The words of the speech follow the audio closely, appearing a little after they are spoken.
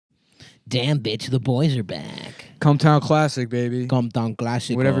Damn, bitch, the boys are back. Cum Town Classic, baby. Cum Town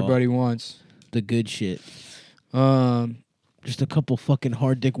Classic. What everybody wants. The good shit. Just a couple fucking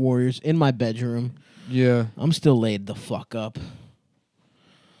hard dick warriors in my bedroom. Yeah. I'm still laid the fuck up.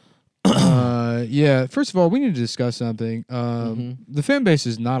 Yeah. First of all, we need to discuss something. The fan base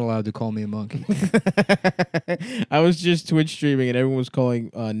is not allowed to call me a monkey. I was just Twitch streaming and everyone was calling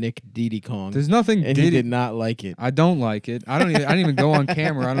Nick Diddy Kong. There's nothing. And he did not like it. I don't like it. I didn't even go on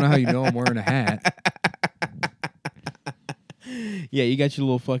camera. I don't know how you know I'm wearing a hat. Yeah, you got your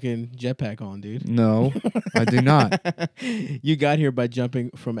little fucking jetpack on, dude. No, I do not. You got here by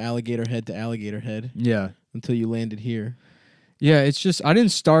jumping from alligator head to alligator head. Yeah. Until you landed here. Yeah, it's just I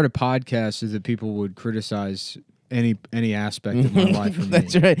didn't start a podcast so that people would criticize any aspect of my life. From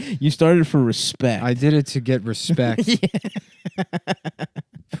That's me. right. You started for respect. I did it to get respect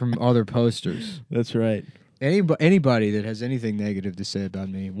from other posters. That's right. Anybody that has anything negative to say about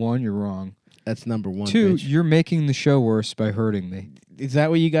me, one, you're wrong. That's number one. Two, bitch. You're making the show worse by hurting me. Is that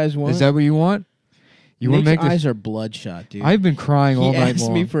what you guys want? Is that what you want? You want to make eyes are bloodshot, dude. I've been crying all night long. He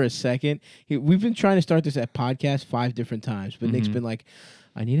asked me for a second. We've been trying to start this at podcast 5 different times, but Nick's been like,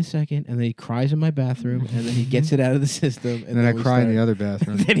 I need a second, and then he cries in my bathroom, and then he gets it out of the system, and then I cry in the other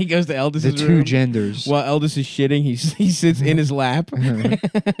bathroom. Then he goes to Eldis' room. The two genders. While Eldis is shitting, he sits in his lap.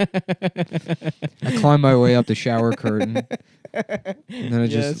 I climb my way up the shower curtain, and then I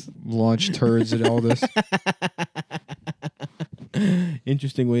just launch turds at Eldis.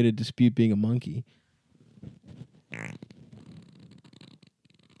 Interesting way to dispute being a monkey.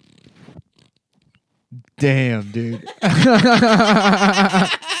 Damn, dude.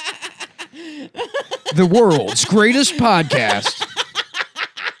 The world's greatest podcast.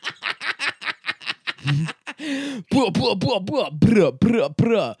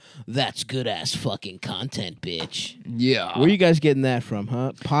 That's good ass fucking content, bitch. Yeah. Where you guys getting that from,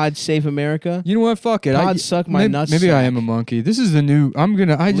 huh? Pod Save America? You know what? Fuck it. Pod suck my nuts. Maybe I am a monkey. This is the new. I'm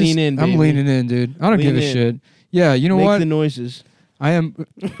leaning in, dude. I don't give a shit. Yeah, you know what? Make the noises. I am.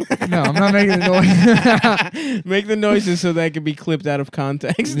 No, I'm not making the noise. Make the noises so that can be clipped out of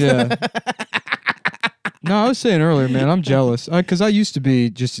context. Yeah. No, I was saying earlier, man, I'm jealous. Because I used to be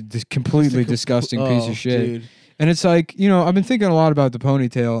just a completely disgusting piece of shit. Dude. And it's like, I've been thinking a lot about the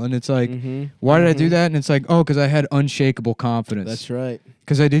ponytail, and it's like, why did I do that? And it's like, because I had unshakable confidence. That's right.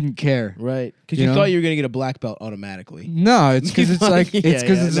 Because I didn't care. Right. Because you thought you were going to get a black belt automatically. No, it's because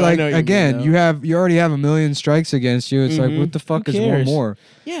it's like, again, you already have a million strikes against you. It's like, what the fuck is one more?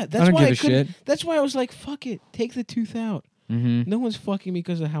 Yeah, that's I don't why give a shit. That's why I was like, fuck it, take the tooth out. No one's fucking me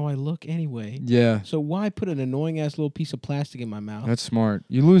because of how I look anyway. Yeah. So why put an annoying ass little piece of plastic in my mouth? That's smart.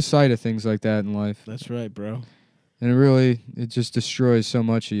 You lose sight of things like that in life. That's right, bro. And it just destroys so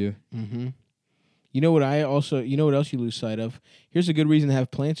much of you. You know what else you lose sight of? Here's a good reason to have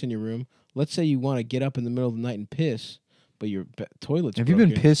plants in your room. Let's say you want to get up in the middle of the night and piss, but your toilet's Have broken.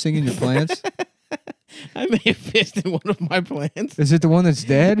 you been pissing in your plants? I may have pissed in one of my plants. Is it the one that's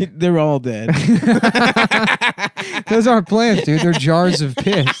dead? They're all dead. Those aren't plants, dude. They're jars of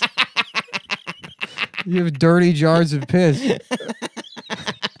piss. You have dirty jars of piss.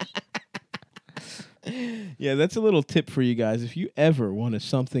 Yeah, that's a little tip for you guys. If you ever want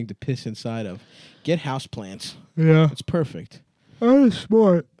something to piss inside of, get houseplants. Yeah. It's perfect. That is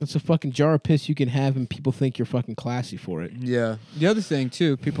smart. It's a fucking jar of piss you can have, and people think you're fucking classy for it. Yeah. The other thing,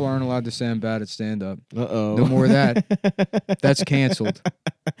 too, people aren't allowed to say I'm bad at stand-up. Uh-oh. No more of that. That's canceled.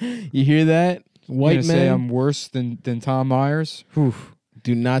 You hear that? White men say I'm worse than Tom Myers? Whew.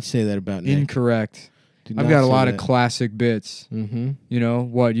 Do not say that about Nick. Incorrect. I've got a lot of classic bits. Mm-hmm. You know,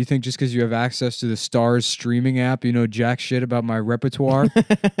 what? You think just because you have access to the Stars streaming app, you know jack shit about my repertoire?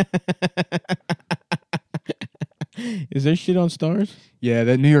 Is there shit on Stars? Yeah,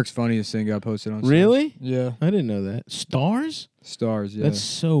 that New York's Funniest thing got posted on Stars. Really? Yeah. I didn't know that. Stars? Stars, yeah. That's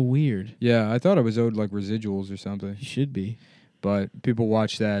so weird. Yeah, I thought I was owed like residuals or something. You should be. But people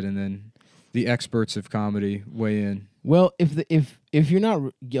watch that, and then the experts of comedy weigh in. Well, if you're not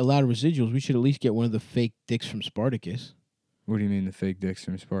allowed residuals, we should at least get one of the fake dicks from Spartacus. What do you mean the fake dicks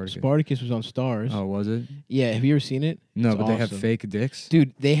from Spartacus? Spartacus was on Stars. Oh, was it? Yeah, have you ever seen it? No, it's but awesome. they have fake dicks?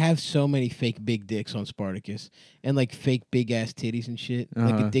 Dude, they have so many fake big dicks on Spartacus. And like fake big ass titties and shit.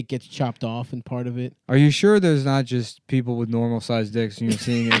 Like a dick gets chopped off in part of it. Are you sure there's not just people with normal sized dicks and you're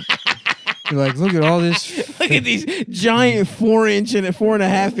seeing it? You're like, look at all this. Look at these giant 4-inch and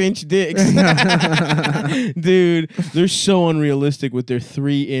 4.5-inch dicks. Dude, they're so unrealistic with their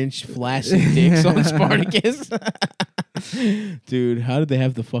 3-inch flaccid dicks on Spartacus. Dude, how did they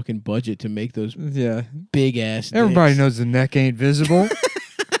have the fucking budget to make those big ass dicks? Everybody knows the neck ain't visible.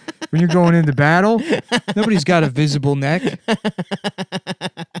 When you're going into battle, nobody's got a visible neck.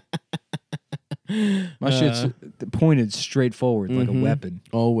 My shit's pointed straight forward like a weapon.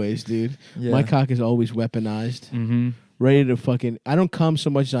 Always, dude. Yeah. My cock is always weaponized. Mm-hmm. Ready to fucking... I don't cum so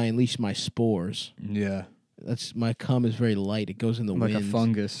much as I unleash my spores. Yeah. My cum is very light. It goes in the wind. Like a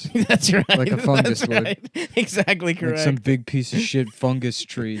fungus. That's right. Like a fungus would. Right. Exactly correct. Like some big piece of shit fungus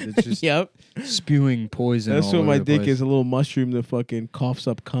tree that's just Yep. spewing poison. That's all what over my the dick place. is, a little mushroom that fucking coughs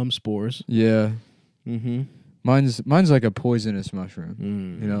up cum spores. Yeah. Mm-hmm. Mine's like a poisonous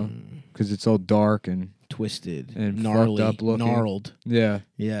mushroom, you know, because it's all dark and twisted and gnarly, fucked up looking. gnarled. Yeah.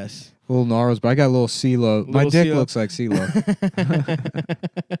 Yes. Little gnarls, but I got a little CeeLo. My Little dick CeeLo. looks like CeeLo.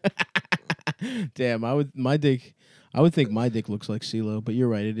 Damn, I would think my dick looks like CeeLo, but you're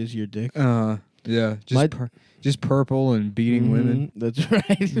right, it is your dick. Yeah, just purple and beating women. That's right.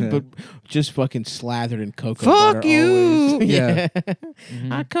 Yeah. But just fucking slathered in cocoa Fuck butter you! always. Yeah.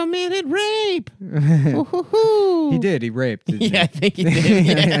 I committed rape. He did. He raped. Didn't Yeah, I he? think he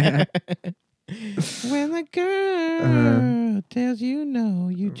did. Yeah. When the girl tells you no,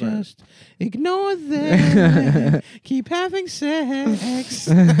 you just ignore them. Keep having sex.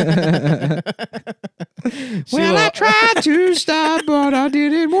 Well, I tried to stop, but I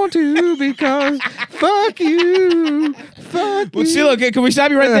didn't want to because fuck you. Fuck Well, you. CeeLo, okay, can we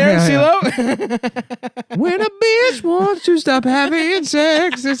stop you right there, Yeah. CeeLo? When a bitch wants to stop having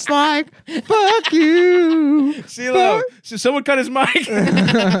sex, it's like, fuck you. CeeLo, so someone cut his mic.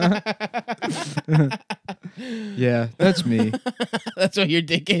 Yeah, that's me. That's what your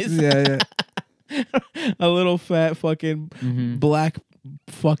dick is. Yeah. A little fat fucking black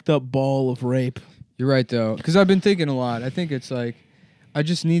fucked up ball of rape. You're right, though, because I've been thinking a lot. I think it's like, I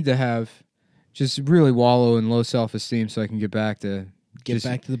just need to have, just really wallow in low self-esteem so I can get back to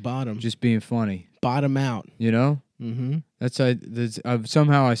Back to the bottom. just being funny. Bottom out. You know? Mm-hmm.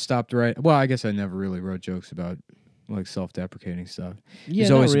 Somehow I stopped writing. Well, I guess I never really wrote jokes about like self-deprecating stuff. Yeah,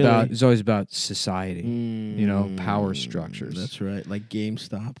 it's always not really. it's always about society. You know, power structures. That's right, like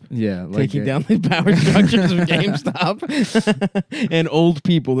GameStop. Yeah, like Taking down the power structures of GameStop and old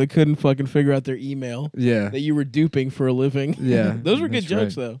people that couldn't fucking figure out their email Yeah. that you were duping for a living. Yeah, Those were good that's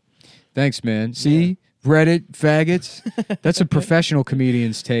jokes, right. though. Thanks, man. See, Reddit faggots. That's a professional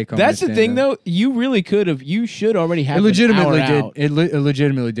comedian's take on. That's my the thing, stand-up. though. You really could have. You should already have. It legitimately an hour did. out. It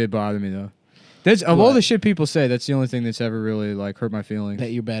legitimately did bother me though. That's of all the shit people say. That's the only thing that's ever really like hurt my feelings.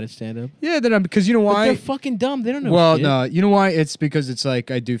 That you're bad at stand-up. Yeah, that I'm because you know But why? they're fucking dumb. They don't know. Well, shit. no, you know why? It's because it's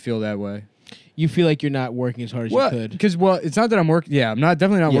like I do feel that way. You feel like you're not working as hard as you could. Because it's not that I'm working. Yeah, I'm not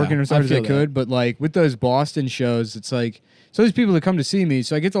definitely not Yeah, working as hard I as I feel that. could. But like with those Boston shows, it's like so these people that come to see me.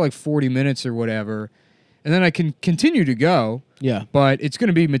 So I get to like 40 minutes or whatever, and then I can continue to go. Yeah. But it's going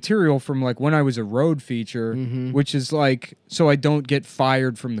to be material from like when I was a road feature, which is like so I don't get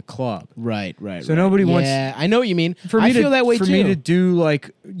fired from the club. Right. So nobody wants. Yeah, I know what you mean. For me I feel that way for too. me to do like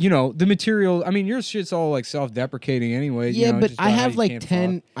the material. I mean, your shit's all like self-deprecating anyway. Yeah, but just I about how have you like can't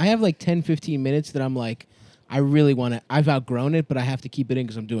 10. fuck. I have like 10, 15 minutes that I'm like, I really want to. I've outgrown it, but I have to keep it in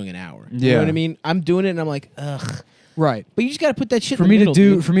because I'm doing an hour. You Yeah. know what I mean? I'm doing it, and I'm like, ugh. Right. But you just got to put that shit For in me the middle, to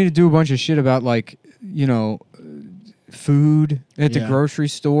do dude. for me to do a bunch of shit about like food at the Yeah. grocery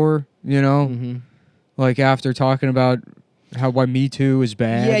store. Like after talking about why Me Too is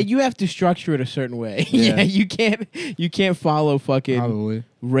bad. Yeah, you have to structure it a certain way. Yeah. Yeah, you can't follow fucking probably.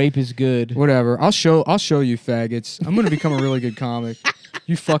 rape is good. Whatever. I'll show you faggots. I'm gonna become a really good comic.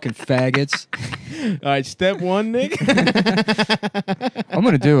 You fucking faggots. All right, step one, Nick. I'm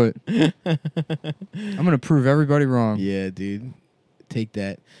gonna do it. I'm gonna prove everybody wrong. Yeah, dude. Take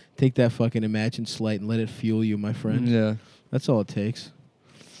that fucking imagined slight and let it fuel you, my friend. Yeah. That's all it takes.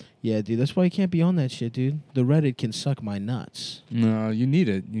 Yeah, dude. That's why you can't be on that shit, dude. The Reddit can suck my nuts. No, you need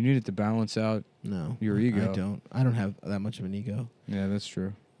it. You need it to balance out No, your ego. I don't. I don't have that much of an ego. Yeah, that's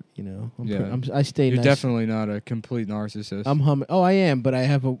true. You know. Yeah. I stay. You're nice. definitely not a complete narcissist. I'm humming. Oh, I am, but I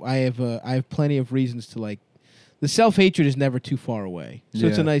have plenty of reasons to like. The self-hatred is never too far away, so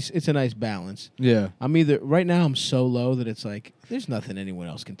it's a nice balance. Yeah. I'm either right now I'm so low that it's like there's nothing anyone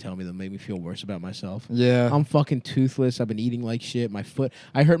else can tell me that make me feel worse about myself. Yeah. I'm fucking toothless. I've been eating like shit.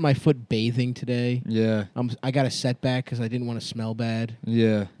 I hurt my foot bathing today. Yeah. I got a setback because I didn't want to smell bad.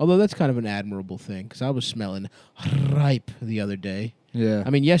 Yeah. Although that's kind of an admirable thing because I was smelling ripe the other day. Yeah. I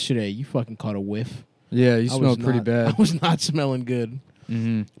mean, yesterday you fucking caught a whiff. Yeah, you I smelled was pretty not- bad. I was not smelling good.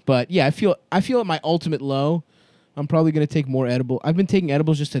 Mm-hmm. But yeah, I feel at my ultimate low. I'm probably gonna take more edible. I've been taking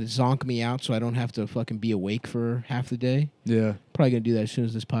edibles just to zonk me out, so I don't have to fucking be awake for half the day. Yeah. Probably gonna do that as soon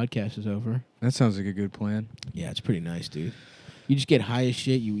as this podcast is over. That sounds like a good plan. Yeah, it's pretty nice, dude. You just get high as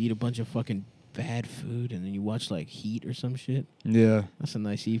shit. You eat a bunch of fucking bad food, and then you watch like Heat or some shit. Yeah. That's a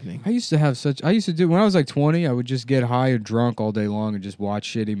nice evening. I used to do when I was like 20, I would just get high or drunk all day long and just watch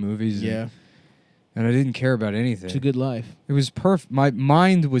shitty movies. Yeah. and I didn't care about anything. It's a good life. It was perfect. My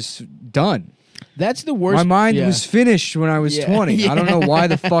mind was done. That's the worst. My mind was finished when I was 20. Yeah. I don't know why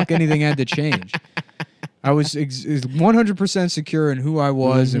the fuck anything had to change. I was 100% secure in who I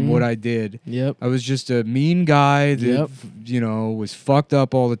was and what I did. Yep. I was just a mean guy that, was fucked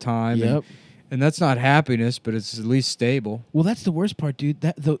up all the time. Yep. And that's not happiness, but it's at least stable. Well, that's the worst part, dude.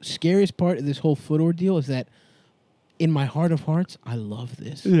 The scariest part of this whole foot ordeal is that in my heart of hearts, I love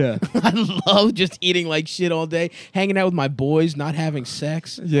this. Yeah. I love just eating like shit all day, hanging out with my boys, not having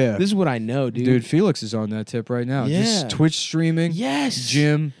sex. Yeah. This is what I know, dude. Dude, Felix is on that tip right now. Yeah. Just Twitch streaming. Yes.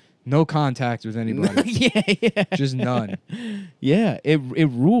 Gym. No contact with anybody. Yeah. Just none. Yeah, it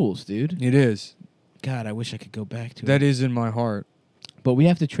rules, dude. It is. God, I wish I could go back to it. That is in my heart. But we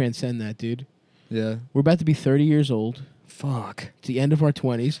have to transcend that, dude. Yeah. We're about to be 30 years old. Fuck. It's the end of our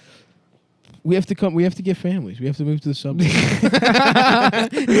 20s. We have to get families. We have to move to the suburbs.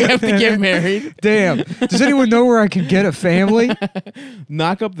 We have to get married. Damn. Does anyone know where I can get a family?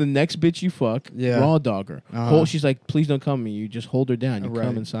 Knock up the next bitch you fuck. Yeah. Raw dog her. Uh-huh. She's like, please don't come to me. You just hold her down. You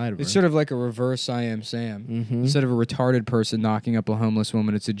come inside of her. It's sort of like a reverse I Am Sam. Mm-hmm. Instead of a retarded person knocking up a homeless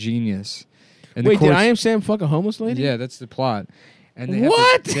woman, it's a genius. And Wait, did I Am Sam fuck a homeless lady? Yeah, that's the plot. And they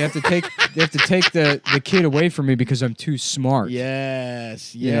have to take the kid away from me because I'm too smart.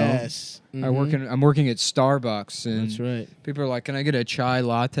 Yes. You know? Yes. Mm-hmm. I'm working at Starbucks, and that's right. people are like, "Can I get a chai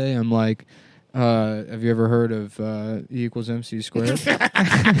latte?" I'm like, "Have you ever heard of E equals MC squared?"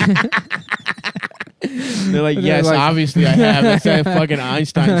 They're like, yes, obviously I have. That's that fucking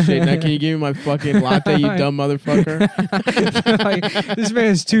Einstein shit. Now, can you give me my fucking latte, you dumb motherfucker? Like, this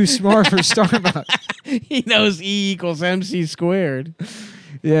man's too smart for Starbucks. He knows E equals MC squared.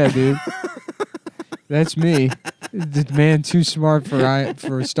 Yeah, dude. That's me. The man too smart for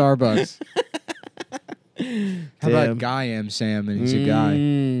Starbucks. How about Guy M. Sam and he's a guy?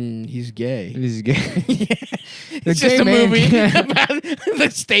 He's gay. He's gay. It's just a movie about the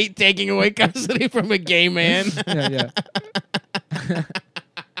state taking away custody from a gay man. Yeah.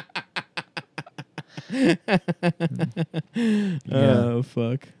 Oh,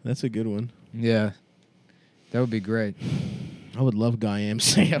 fuck. That's a good one. Yeah. That would be great. I would love Guy M.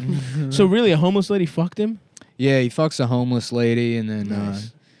 Sam. So really, a homeless lady fucked him? Yeah, he fucks a homeless lady, and then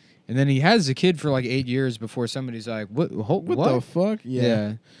Nice. and then he has a kid for like 8 years before somebody's like, "What the fuck?"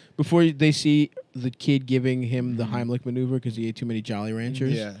 Yeah. Before they see the kid giving him the Heimlich maneuver because he ate too many Jolly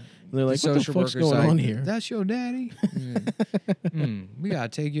Ranchers. Yeah. And they're like, The what the social fuck's worker's going like, on here? That's your daddy? We gotta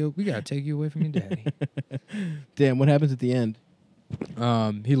take you away from your daddy. Damn, what happens at the end?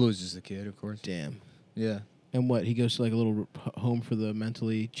 He loses the kid, of course. Damn. Yeah. And what? He goes to like a little home for the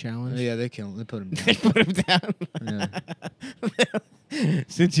mentally challenged? Yeah, they kill him. They put him down. They put him down. Yeah.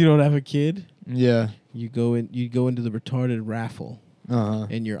 Since you don't have a kid, Yeah. you go into the retarded raffle. Uh-huh.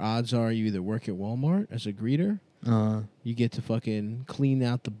 And your odds are you either work at Walmart as a greeter, you get to fucking clean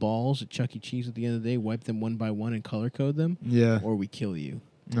out the balls at Chuck E. Cheese at the end of the day, wipe them one by one and color code them, Yeah. or we kill you.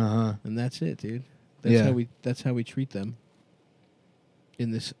 Uh-huh. And that's it, dude. That's how we treat them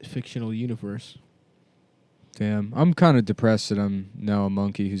in this fictional universe. Damn. I'm kind of depressed that I'm now a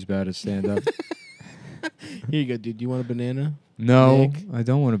monkey who's bad at stand-up. Here you go, dude. Do you want a banana? No, Nick? I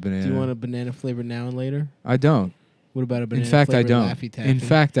don't want a banana. Do you want a banana flavor now and later? I don't. What about a banana In fact, I flavored don't. Laffy Taffy? In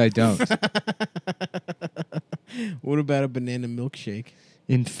fact, I don't. What about a banana milkshake?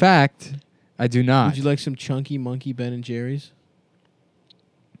 In fact, I do not. Would you like some chunky monkey Ben and Jerry's?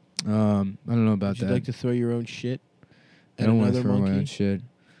 I don't know about Would you that. like to throw your own shit I at don't want to another throw my own monkey? shit.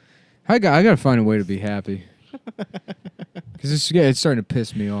 I got to find a way to be happy. Because it's starting to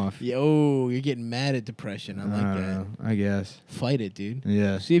piss me off. Yo, you're getting mad at depression. I like don't that. know, I guess. Fight it, dude.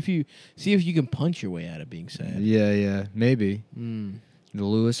 Yeah. See if you can punch your way out of being sad. Yeah. Maybe. The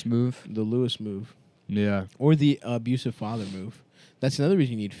Lewis move. The Lewis move. Yeah. Or the abusive father move. That's another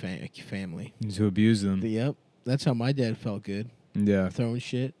reason you need family. To abuse them. Yep. That's how my dad felt good. Yeah. Throwing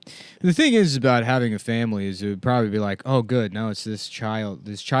shit. The thing is about having a family is it would probably be like, oh, good, now it's this child.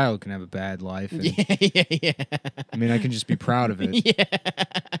 This child can have a bad life. And Yeah. I mean, I can just be proud of it. Yeah.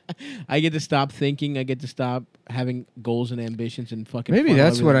 I get to stop thinking. I get to stop having goals and ambitions and fucking. Maybe funnel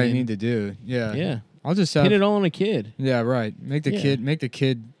that's what I everything need to do. Yeah. Yeah. I'll just have. Pin it all on a kid. Yeah, right. Make the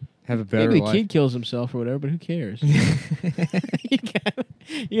kid have a better Maybe the life. kid kills himself or whatever, but who cares? you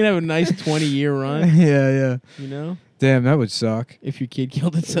can have a nice 20-year run. Yeah. You know, Damn, that would suck. if your kid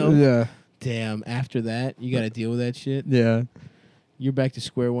killed itself. Yeah. Damn. After that, you got to deal with that shit. Yeah. You're back to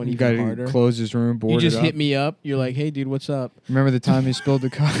square one You even got harder. to close his room, board You just it up. hit me up. You're like, hey, dude, what's up? Remember the time you spilled the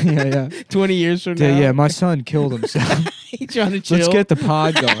coffee? Yeah. 20 years from now. Yeah, my son killed himself. He's trying to chill. Let's get the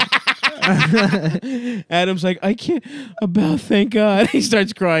pod going. Adam's like, I can't. Thank God. He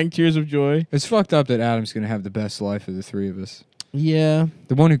starts crying tears of joy. It's fucked up that Adam's gonna have the best life of the three of us. Yeah,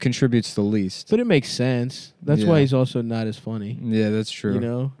 The one who contributes the least. but it makes sense. That's why he's also not as funny. Yeah, that's true. You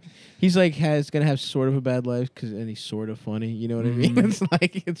know, he's like gonna have sort of a bad life and he's sort of funny. You know what I mean? It's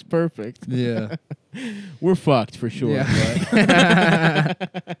like it's perfect. Yeah. We're fucked for sure. Yeah.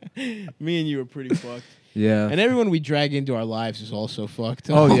 But me and you are pretty fucked. Yeah. And everyone we drag into our lives is also fucked.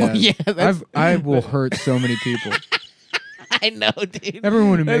 Oh yeah. Yeah. I will hurt so many people. I know, dude.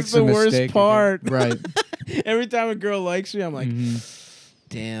 Everyone who makes the a worst mistake. part. Right. Every time a girl likes me, I'm like,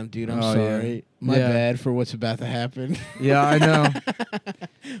 damn, dude, I'm sorry. Yeah. My bad for what's about to happen. Yeah, I know.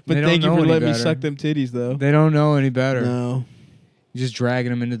 But thank you for letting me suck them titties, though. They don't know any better. No. You're just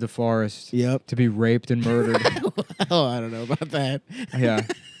dragging them into the forest. Yep. To be raped and murdered. Oh, I don't know about that. Yeah.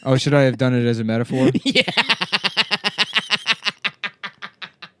 Oh, should I have done it as a metaphor? Yeah.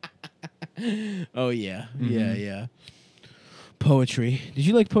 Oh, yeah. Yeah. Poetry. Did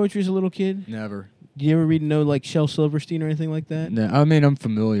you like poetry as a little kid? Never. Did you ever read like Shel Silverstein or anything like that? No, I mean, I'm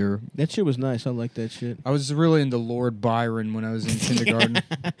familiar. That shit was nice. I like that shit. I was really into Lord Byron when I was in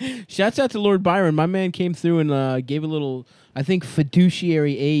kindergarten. Shouts out to Lord Byron. My man came through and gave a little, I think,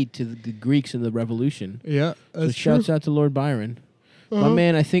 fiduciary aid to the Greeks in the Revolution. Yeah, So shouts out to Lord Byron. My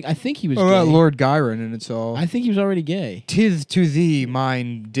man, I think he was Oh, gay. Lord Byron, and it's all. I think he was already gay. "'Tis to thee,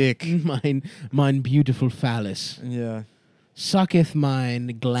 mine dick." mine beautiful phallus. Yeah. Sucketh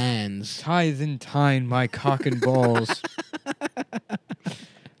mine glands. Tithe and tine my cock and balls.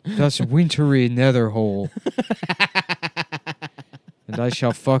 Thus wintry nether hole. And I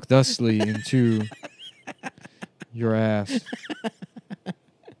shall fuck thusly into your ass.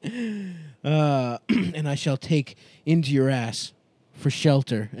 And I shall take into your ass for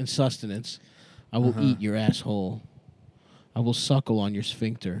shelter and sustenance. I will eat your asshole. I will suckle on your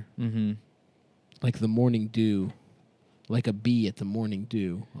sphincter. Mm-hmm. Like the morning dew. Like a bee at the morning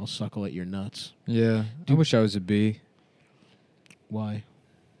dew. I'll suckle at your nuts. Yeah. I wish I was a bee. Why?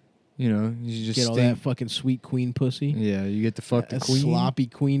 You know, you just Get all that fucking sweet queen pussy? Yeah, you get to fuck the queen. Sloppy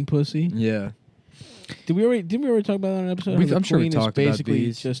queen pussy? Yeah. Didn't we already talk about that on an episode? I'm sure we talked about basically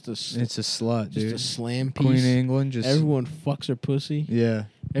bees. just a It's a slut, dude. just a slam piece. Queen of England. Just Everyone fucks her pussy. Yeah.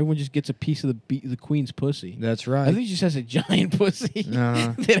 Everyone just gets a piece of the queen's pussy. That's right. I think she just has a giant pussy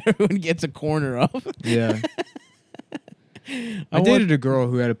Uh-huh. that everyone gets a corner of. Yeah. I dated a girl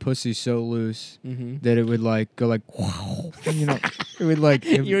who had a pussy so loose that it would like go like, you know, it would like.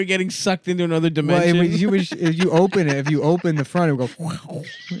 You were getting sucked into another Well, dimension. if you open it, if you open the front, it would go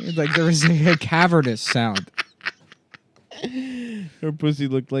like there was a cavernous sound. Her pussy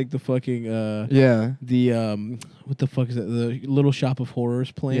looked like the fucking Yeah. the what the fuck is that? The Little Shop of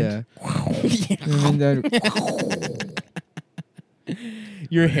Horrors plant. Yeah. And then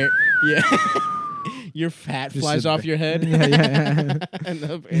Your hair, yeah. Your fat Just flies a- off your head. Yeah, yeah. And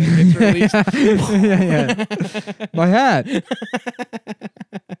it gets released. Yeah. My hat.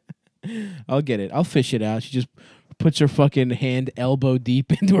 I'll get it. I'll fish it out. She just puts her fucking hand elbow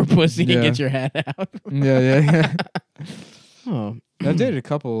deep into her pussy Yeah. and gets your hat out. Yeah. Oh, I dated a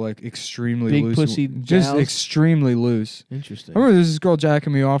couple like extremely Big loose, pussy just gals? extremely loose. interesting. I remember this girl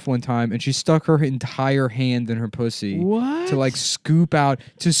jacking me off one time, and she stuck her entire hand in her pussy What? to like scoop out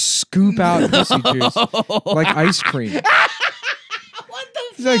pussy juice like ice cream. What the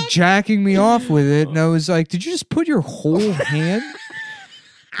She's like jacking me off with it, and I was like, "Did you just put your whole hand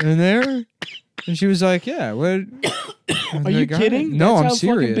in there?" And she was like, "Yeah." What? Are you kidding? No, That's I'm how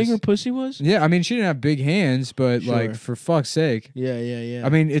serious. fucking big her pussy was? Yeah, I mean, she didn't have big hands, but Sure. like for fuck's sake. Yeah. I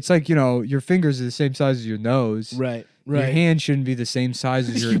mean, it's like, you know, your fingers are the same size as your nose. Right. Your hand shouldn't be the same size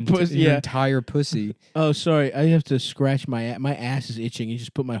as your, Your pussy, your yeah. entire pussy. Oh, sorry. I have to scratch my my ass is itching. You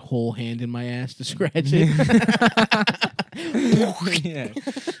just put my whole hand in my ass to scratch it. Yeah.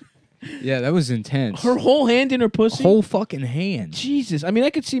 Yeah, that was intense. Her whole hand in her pussy? whole fucking hand. Jesus. I mean,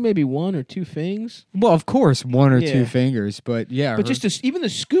 I could see maybe one or two things. Well, of course, one or Yeah. two fingers, but yeah. But her- just even the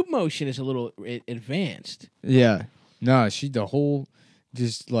scoop motion is a little advanced. yeah. No, the whole,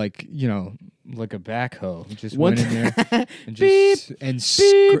 just like, you know, like a backhoe. Just One went in there and Beep, just, and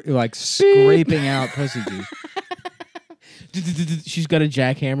beep, like scraping out pussy juice. She's got a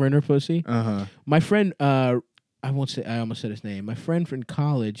jackhammer in her pussy. Uh-huh. My friend, I almost said his name. My friend from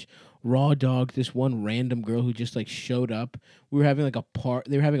college raw dogged this one random girl who just like showed up. We were having like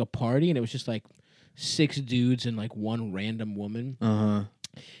they were having a party, and it was just like 6 dudes and like one random woman. Uh-huh.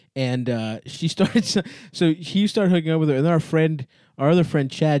 And she started, so he started hooking up with her, and then our friend our other friend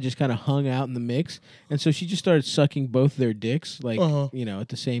Chad just kind of hung out in the mix, and so she just started sucking both their dicks, like you know, at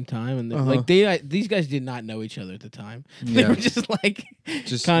the same time, and like these guys did not know each other at the time. They were just like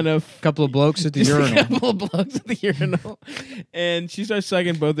kind of a couple of blokes at the urinal. A couple of blokes at the urinal, and she starts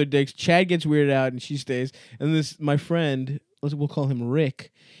sucking both their dicks. Chad gets weirded out, and she stays. And my friend, we'll call him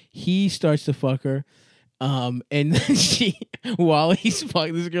Rick, he starts to fuck her. And then while he's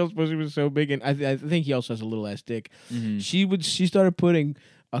fucking, this girl's pussy was so big, and I think he also has a little ass dick. She started putting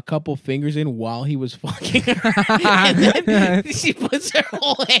a couple fingers in while he was fucking her, and then she puts her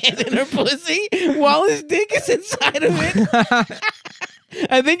whole hand in her pussy while his dick is inside of it.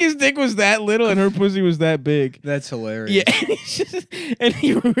 I think his dick was that little and her pussy was that big. That's hilarious. Yeah, and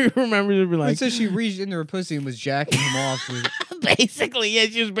he remembers to be like, so she reached into her pussy and was jacking him off. Basically, yeah,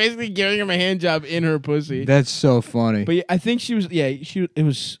 she was basically giving him a hand job in her pussy. That's so funny. But yeah, I think she was. Yeah, it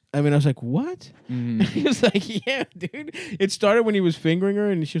was. I mean, I was like, what? He was like, yeah, dude. It started when he was fingering her,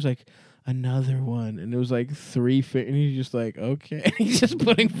 and she was like, another one, and it was like 3 fingers, and he's just like, okay. And he's just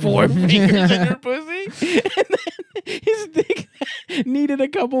putting 4 fingers in her pussy, and then his dick needed a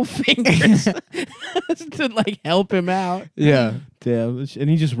couple fingers to like help him out. Yeah. Damn. And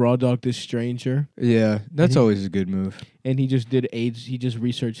he just raw dogged this stranger. Yeah, that's always a good move. And he just did AIDS. He just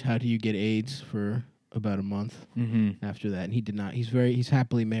researched how do you get AIDS for about a month after that, and he did not. He's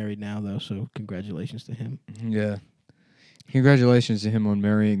happily married now, though. So congratulations to him. Yeah. Congratulations to him on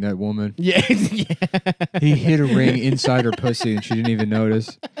marrying that woman. Yeah. He hid a ring inside her pussy and she didn't even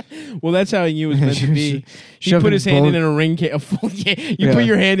notice. Well, that's how he knew it was meant to be. He put his hand in a ring. You put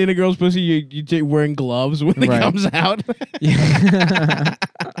your hand in a girl's pussy, you wearing gloves when it comes out. You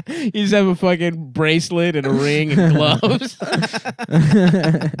just have a fucking bracelet and a ring and gloves.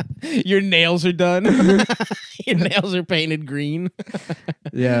 Your nails are done. Your nails are painted green.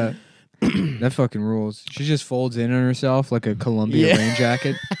 Yeah. That fucking rules. She just folds in on herself like a Columbia rain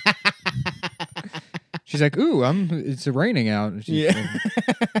jacket. She's like, "Ooh, it's raining out." She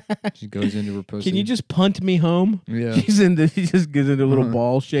goes into her pussy. Can you just punt me home? Yeah. She just gets into a little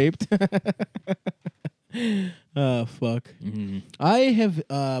ball shaped. Oh fuck.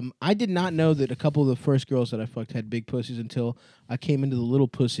 I did not know that a couple of the first girls that I fucked had big pussies until I came into the little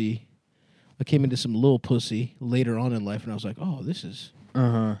pussy. I came into some little pussy later on in life, and I was like, "Oh, this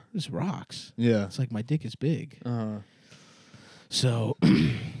rocks." Yeah. It's like my dick is big. So,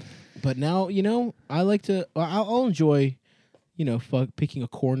 but now, you know, I like to, I'll enjoy, you know, picking a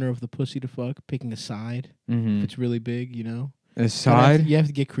corner of the pussy to fuck, picking a side if it's really big, you know. A side? You have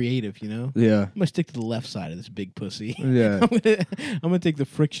to get creative, you know. Yeah. I'm gonna stick to the left side of this big pussy. Yeah. I'm gonna take the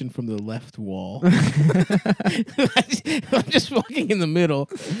friction from the left wall. I'm just fucking in the middle.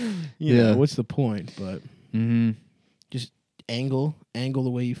 You know, what's the point? But just angle the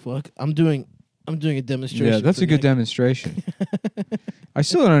way you fuck. I'm doing a demonstration. Yeah, that's a good demonstration. I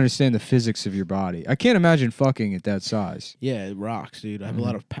still don't understand the physics of your body. I can't imagine fucking at that size. Yeah, it rocks, dude. I have a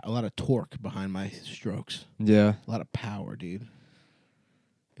lot of torque behind my strokes. Yeah, a lot of power, dude.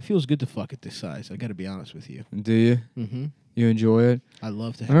 It feels good to fuck at this size. I got to be honest with you. Do you? Mm-hmm. You enjoy it? I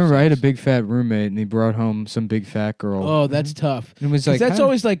love to. I remember I had a big fat roommate, and he brought home some big fat girl. Oh, that's tough. And it was like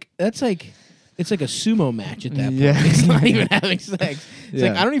always like it's like a sumo match at that point. Yeah. It's not even having sex. It's Yeah.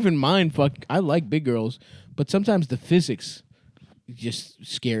 like I don't even mind I like big girls, but sometimes the physics just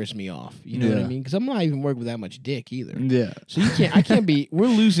scares me off. You know what I mean? Because I'm not even working with that much dick either. Yeah. So I can't be. We're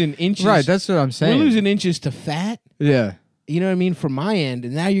losing inches. Right. That's what I'm saying. We're losing inches to fat. Yeah. You know what I mean? From my end,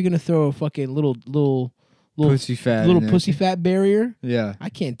 and now you're gonna throw a fucking little pussy fat, pussy fat barrier. Yeah. I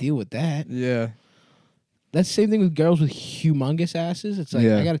can't deal with that. Yeah. That's the same thing with girls with humongous asses. It's like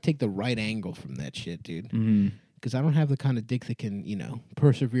I got to take the right angle from that shit, dude. Because I don't have the kind of dick that can, you know,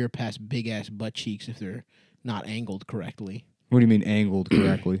 persevere past big ass butt cheeks if they're not angled correctly. What do you mean angled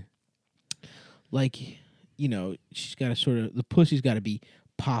correctly? Like, you know, she's got to the pussy's got to be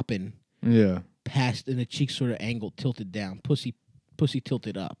popping. Yeah. Past, and the cheeks sort of angled, tilted down. Pussy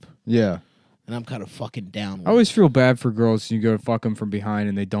tilted up. Yeah. And I'm kind of fucking downward. I always feel bad for girls. You go to fuck them from behind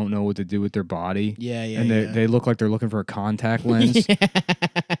and they don't know what to do with their body. Yeah. And they look like they're looking for a contact lens.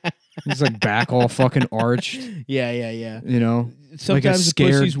 It's like back all fucking arched. Yeah. You know? Sometimes like a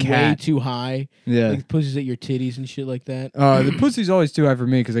scared the pussy's cat. way too high. Yeah. Like pussy's at your titties and shit like that. The pussy's always too high for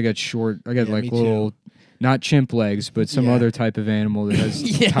me because I got short. I got like little, not chimp legs, but some other type of animal that has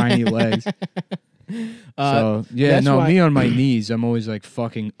tiny legs. Me on my knees, I'm always like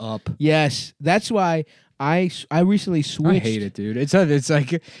fucking up. Yes, that's why I recently switched. I hate it, dude. It's like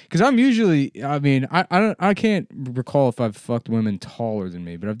because I'm usually. I mean, I can't recall if I've fucked women taller than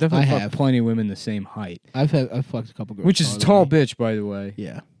me, but I've definitely fucked plenty of women the same height. I've fucked a couple girls, which is a tall bitch, by the way.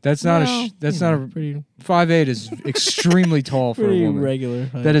 Yeah, that's not that's not a pretty 5'8" is extremely tall for a woman. Regular.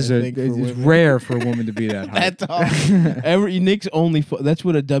 That is it's rare for a woman to be that height. That tall. Nick's only. That's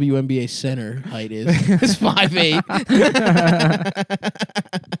what a WNBA center height is. It's 5'8".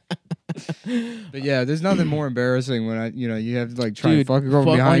 But yeah, there's nothing more embarrassing when you have to like try and fuck a girl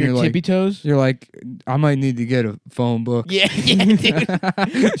behind on your tippy toes. You're like, I might need to get a phone book. Yeah,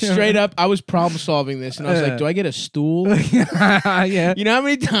 dude. Straight up, I was problem solving this, and I was like, do I get a stool? Yeah. You know how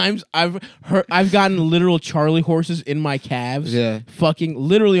many times I've gotten literal Charlie horses in my calves? Yeah. Fucking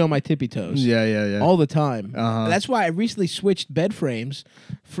literally on my tippy toes. Yeah. All the time. Uh-huh. That's why I recently switched bed frames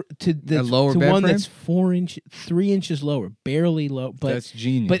to lower bed one frame? that's 3 inches lower, barely low. But that's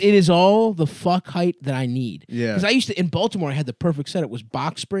genius. But it is all the fuck height that I need. Yeah. Because I used to in Baltimore, I had the perfect setup. It was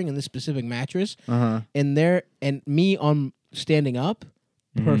box spring and this specific mattress. And me on standing up,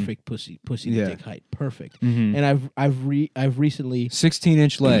 perfect pussy dick height, perfect. And I've recently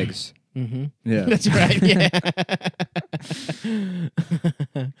 16-inch legs. Yeah, that's right. Yeah.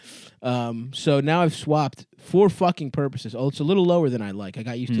 So now I've swapped for fucking purposes. Oh, it's a little lower than I like. I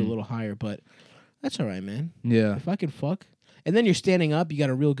got used to a little higher, but that's all right, man. Yeah. If I can fuck, and then you're standing up, you got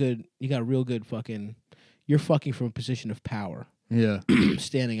a real good fucking. You're fucking from a position of power. Yeah.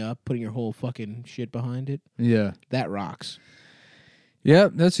 Standing up, putting your whole fucking shit behind it. Yeah. That rocks.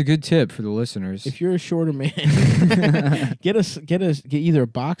 Yep, that's a good tip for the listeners. If you're a shorter man, get either a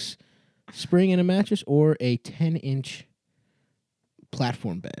box spring in a mattress or a 10-inch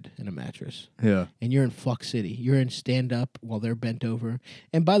platform bed in a mattress. Yeah. And you're in fuck city. You're in stand up while they're bent over.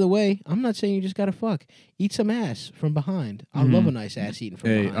 And by the way, I'm not saying you just gotta fuck. Eat some ass from behind. I love a nice ass eaten from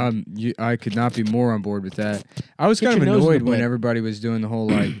behind. I could not be more on board with that. I was kind of annoyed when everybody was doing the whole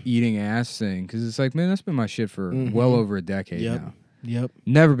like eating ass thing because it's like, man, that's been my shit for well over a decade now. Yep.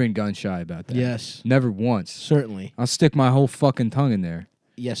 Never been gun shy about that. Yes. Never once. Certainly. I'll stick my whole fucking tongue in there.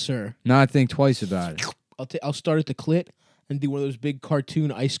 Yes, sir. Not think twice about it. I'll start at the clit and do one of those big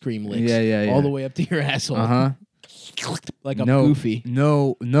cartoon ice cream licks. Yeah. All the way up to your asshole. Like I'm goofy.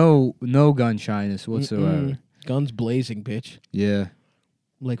 No gun shyness whatsoever. Guns blazing, bitch. Yeah.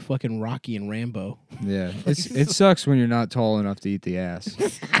 Like fucking Rocky and Rambo. Yeah. It sucks when you're not tall enough to eat the ass.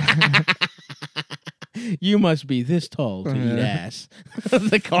 You must be this tall to eat ass.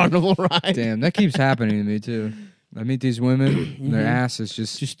 The carnival ride. Damn, that keeps happening to me too. I meet these women, and their ass is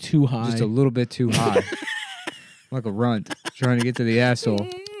just too high. Just a little bit too high. Like a runt trying to get to the asshole.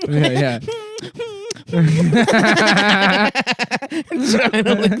 Yeah. Trying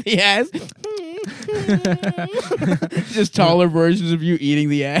to lick the ass. Just taller versions of you eating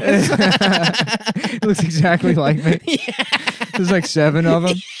the ass. It looks exactly like me. Yeah. There's like 7 of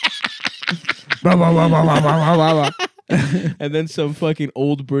them. And then some fucking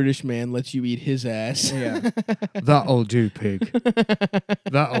old British man lets you eat his ass. Yeah. That'll do, pig.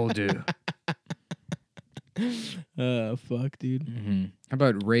 That'll do. Fuck, dude. How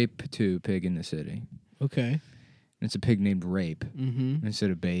about rape to pig in the city? Okay. It's a pig named Rape instead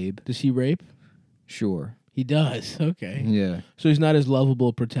of Babe. Does he rape? Sure. He does. Okay. Yeah. So he's not as lovable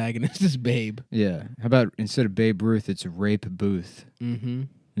a protagonist as Babe. Yeah. How about instead of Babe Ruth, it's Rape Booth? You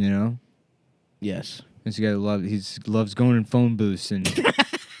know? Yes. This guy loves going in phone booths and.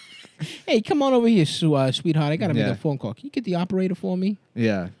 Hey, come on over here, sweetheart. I gotta make a phone call. Can you get the operator for me?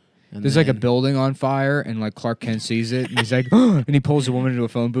 Yeah. There's like a building on fire, and like Clark Kent sees it, and he's like, and he pulls a woman into a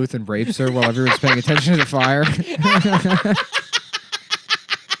phone booth and rapes her while everyone's paying attention to the fire.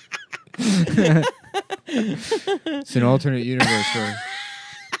 It's an alternate universe where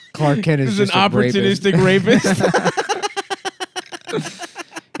Clark Kent is just an opportunistic rapist.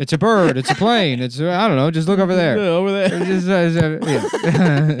 It's a bird. It's a plane. It's I don't know. Just look over there. Over there.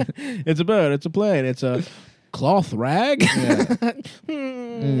 Yeah. It's a bird. It's a plane. It's a cloth rag. Yeah.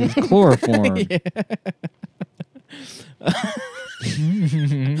 It's chloroform.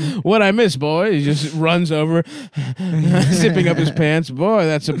 What I miss, boy? He just runs over, zipping up his pants. Boy,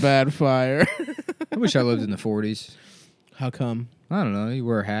 that's a bad fire. I wish I lived in the 40s. How come? I don't know. You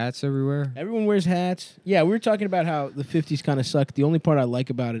wear hats everywhere. Everyone wears hats. Yeah, we were talking about how the 50s kind of sucked. The only part I like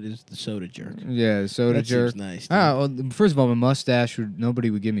about it is the soda jerk. Yeah, the soda jerk. Seems nice. Well, first of all, my mustache, nobody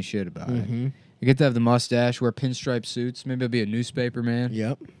would give me shit about it. You get to have the mustache, wear pinstripe suits. Maybe I'll be a newspaper man.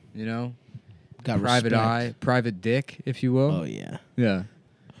 Yep. You know? Got private respect. eye, private dick, if you will. Oh, yeah. Yeah.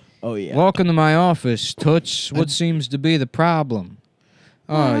 Oh, yeah. Walk into my office, Toots. What seems to be the problem?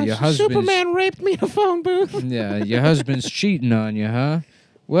 Oh, your husband's... Superman raped me in a phone booth. Yeah, your husband's cheating on you, huh?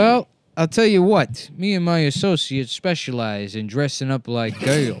 Well, I'll tell you what, me and my associates specialize in dressing up like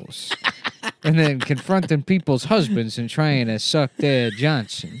girls and then confronting people's husbands and trying to suck their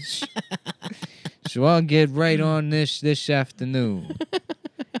Johnsons. So I'll get right on this afternoon.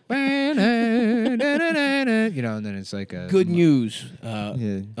 You know, and then it's like a... Good news,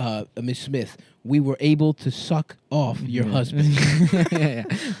 Miss Smith. We were able to suck off your husband. Yeah.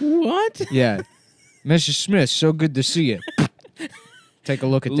 What? Yeah. Mrs. Smith, so good to see you. Take a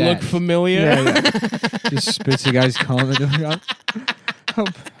look at that. Look familiar? Yeah. Just spits the guy's comment.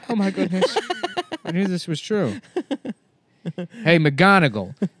 Oh my goodness. I knew this was true. Hey,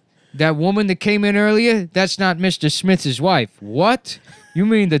 McGonagall. That woman that came in earlier, that's not Mr. Smith's wife. What? You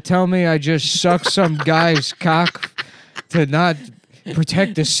mean to tell me I just sucked some guy's cock to not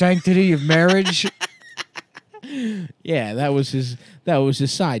protect the sanctity of marriage? Yeah, that was his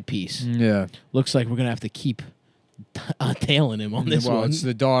side piece. Yeah. Looks like we're gonna have to keep tailing him on this one. It's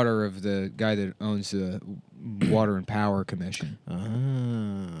the daughter of the guy that owns the Water and Power Commission.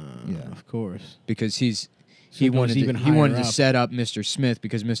 Yeah, of course. Because he wanted to set up Mr. Smith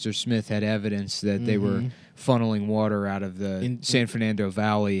because Mr. Smith had evidence that they were funneling water out of the San Fernando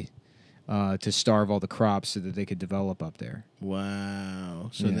Valley to starve all the crops so that they could develop up there. Wow.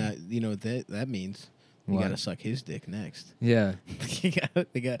 So that that means you gotta suck his dick next. Yeah.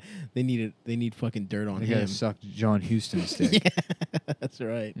 they need fucking dirt on they him. Gotta suck John Huston's dick. Yeah, that's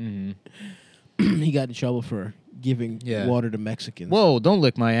right. Mm-hmm. He got in trouble for giving water to Mexicans. Whoa, don't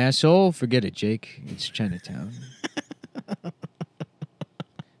lick my asshole. Forget it, Jake. It's Chinatown.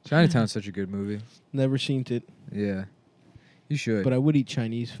 Chinatown's such a good movie. Never seen it. Yeah. You should. But I would eat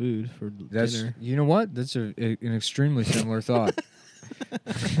Chinese food for dinner. You know what? That's an extremely similar thought.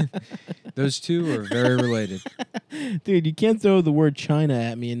 Those two are very related. Dude, you can't throw the word China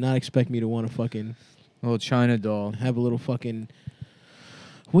at me and not expect me to want to fucking... Little China doll. Have a little fucking...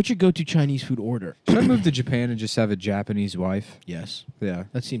 What's your go-to Chinese food order? Should I move to Japan and just have a Japanese wife? Yes. Yeah.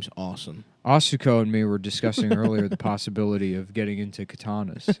 That seems awesome. Asuko and me were discussing earlier the possibility of getting into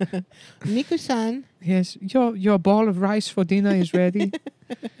katanas. Miku-san. Yes, your bowl of rice for dinner is ready.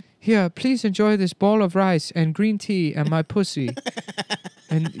 Here, please enjoy this bowl of rice and green tea and my pussy.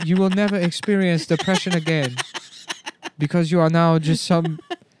 And you will never experience depression again. Because you are now just some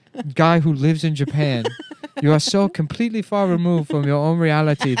guy who lives in Japan. You are so completely far removed from your own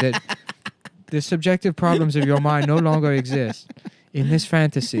reality that the subjective problems of your mind no longer exist. In this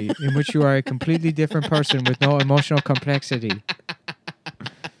fantasy, in which you are a completely different person with no emotional complexity.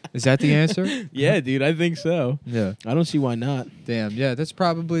 Is that the answer? Yeah, dude, I think so. Yeah. I don't see why not. Damn, yeah, that's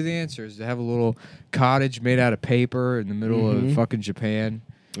probably the answer, is to have a little cottage made out of paper in the middle of fucking Japan.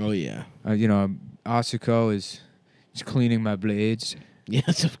 Oh, yeah. Asuko is cleaning my blades.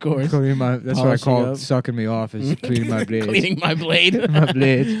 Yes, of course. That's what I call sucking me off, is cleaning my blades. Cleaning my blade. My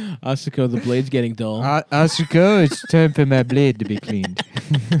blade. Asuko, the blade's getting dull. Asuko, it's time for my blade to be cleaned.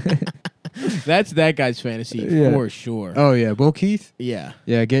 That's that guy's fantasy for sure. Oh, yeah. Will Keith? Yeah.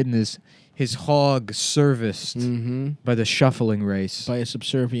 Yeah, getting his hog serviced by the shuffling race. By a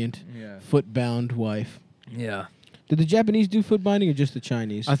subservient, foot-bound wife. Yeah. Did the Japanese do foot binding or just the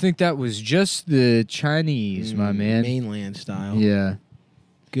Chinese? I think that was just the Chinese, my man. Mainland style. Yeah.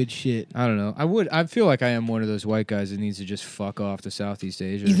 Good shit. I don't know. I feel like I am one of those white guys that needs to just fuck off to Southeast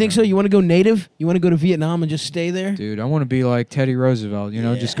Asia. You think so? You want to go native? You want to go to Vietnam and just stay there? Dude, I want to be like Teddy Roosevelt,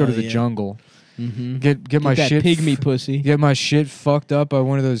 just go to the jungle. Mm-hmm. Get my that shit pygmy pussy. Get my shit fucked up by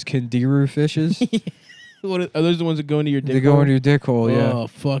one of those kangaroo fishes. Are those the ones that go into your dick hole? They go into your dick hole, yeah. Oh,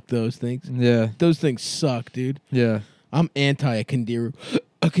 fuck those things. Yeah. Those things suck, dude. Yeah. I'm anti a kangaroo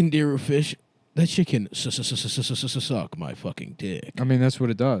fish. That shit can suck my fucking dick. I mean, that's what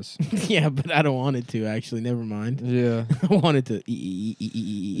it does. Yeah, but I don't want it to, actually. Never mind. Yeah. I want it to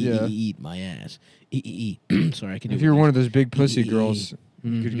eat my ass. Sorry, I can do it. If you're one of those big pussy girls,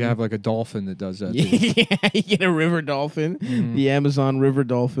 you could have like a dolphin that does that. Yeah, you get a river dolphin. The Amazon river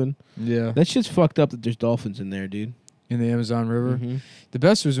dolphin. Yeah. That shit's fucked up that there's dolphins in there, dude. In the Amazon River? The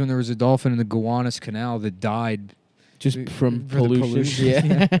best was when there was a dolphin in the Gowanus Canal that died. Just from pollution.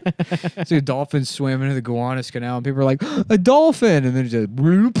 Yeah. So a dolphin swam into the Gowanus Canal, and people were like, a dolphin! And then it just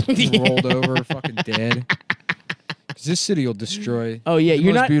rolled over, fucking dead. Because this city will destroy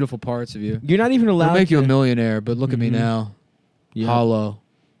the most beautiful parts of you. You're not even allowed It'll make you a millionaire, but look at me now. Yeah. Hollow.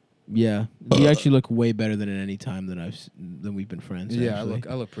 Yeah. You actually look way better than at any time than we've been friends. Yeah, actually.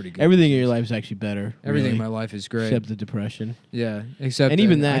 I look pretty good. Everything in your life is actually better. Everything in my life is great. Except the depression. Yeah. Except and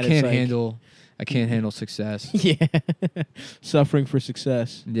even that I can't handle success. Yeah. Suffering for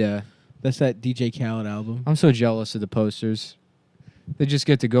success. Yeah. That's that DJ Khaled album. I'm so jealous of the posters. They just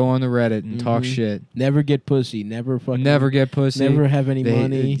get to go on the Reddit and talk shit. Never get pussy. Never get pussy. Never have any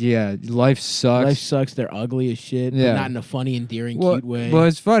money. Yeah, life sucks. Life sucks. They're ugly as shit. Yeah. But not in a funny, endearing, cute way. Well,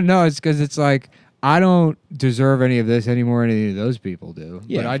 it's fun. No, it's because it's like I don't deserve any of this any more than any of those people do.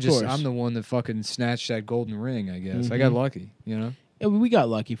 Yeah, but of course. I'm the one that fucking snatched that golden ring. I guess I got lucky. You know. Yeah, we got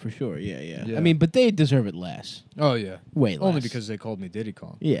lucky for sure. Yeah. I mean, but they deserve it less. Oh yeah, way less. Only because they called me Diddy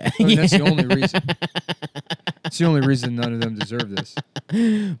Kong. Yeah, I mean, that's the only reason. It's the only reason none of them deserve this.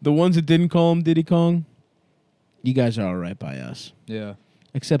 The ones that didn't call him Diddy Kong, you guys are all right by us. Yeah.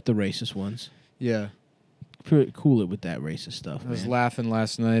 Except the racist ones. Yeah. Cool it with that racist stuff. I was laughing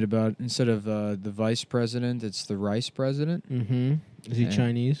last night about instead of the vice president, it's the rice president. Mm-hmm. Is he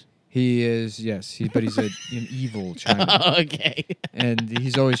Chinese? He is, yes. But he's an evil Chinese. Okay. And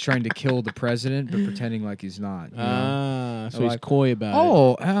he's always trying to kill the president, but pretending like he's not. So he's coy about it.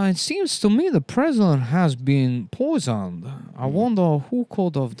 Oh, it seems to me the president has been poisoned. I wonder who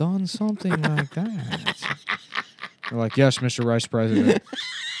could have done something like that. They're like, yes, Mr. Vice President.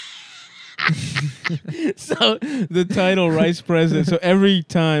 So the title Rice President. So every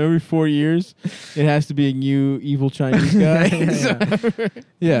 4 years, it has to be a new evil Chinese guy.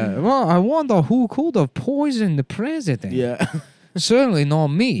 Yeah. Well, I wonder who could have poisoned the president. Yeah. Certainly not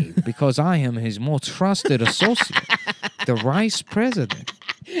me, because I am his most trusted associate, the Rice President.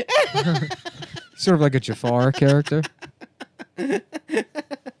 Sort of like a Jafar character.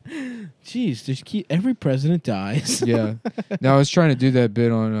 Jeez, every president dies. Yeah. Now I was trying to do that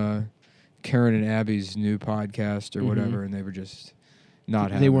bit on Karen and Abby's new podcast or whatever, and they were just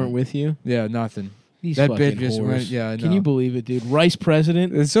not having They weren't with you? Yeah, nothing. These that fucking bit just whores. went, yeah, Can you believe it, dude? Rice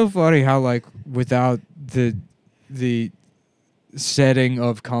president? It's so funny how, like, without the setting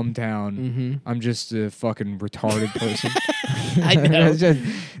of Cum Town, I'm just a fucking retarded person. I know.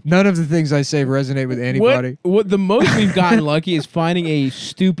 None of the things I say resonate with anybody. What the most we've gotten lucky is finding a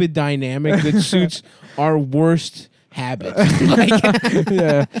stupid dynamic that suits our worst habits.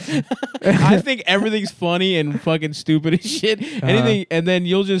 Yeah. I think everything's funny and fucking stupid as shit. Anything, and then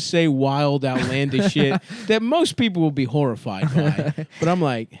you'll just say wild, outlandish shit that most people will be horrified by. But I'm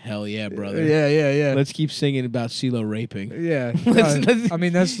like, hell yeah, brother. Yeah. Let's keep singing about CeeLo raping. Yeah. Let's I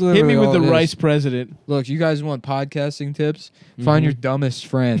mean, that's literally hit me with all the it is. Rice president. Look, you guys want podcasting tips? Find your dumbest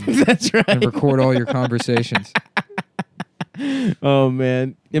friend. That's right. And record all your conversations. Oh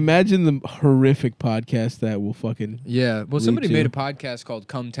man, imagine the horrific podcast that will fucking Well, somebody made a podcast called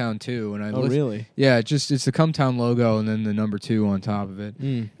Cum Town 2, and I listened. Really? Yeah, it's the Cum Town logo and then the number 2 on top of it.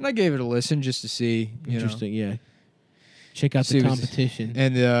 Mm. And I gave it a listen just to see. Interesting. Yeah. Check out See the what's- competition.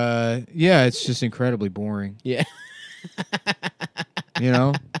 And it's just incredibly boring. Yeah. You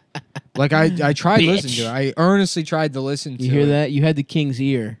know, like I tried Bitch. listening to it. I earnestly tried to listen to it. You hear that? You had the king's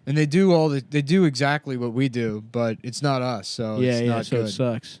ear. And they do exactly what we do, but it's not us, so it's not so good. it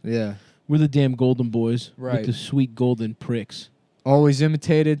sucks. Yeah. We're the damn golden boys. Right. With the sweet golden pricks. Always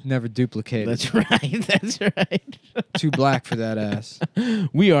imitated, never duplicated. That's right. That's right. Too black for that ass.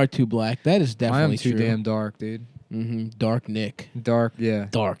 We are too black. That is I definitely am too true. damn dark, dude. Mm-hmm. Dark Nick. Dark, yeah.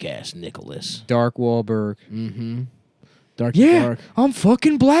 Dark ass Nicholas. Dark Wahlberg. Mm-hmm. Dark. Yeah, I'm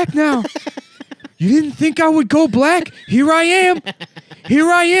fucking black now. You didn't think I would go black? Here I am.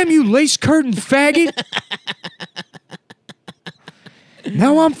 Here I am, you lace curtain faggot.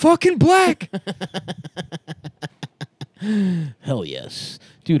 Now I'm fucking black. Hell yes.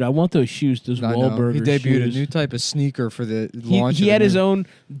 Dude, I want those shoes, those I know. Wahlburger He debuted shoes. a new type of sneaker for the launch. He of had the his new- own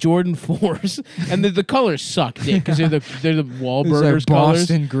Jordan 4s, and the colors suck, dick, because they're the Wahlburgers It's like colors.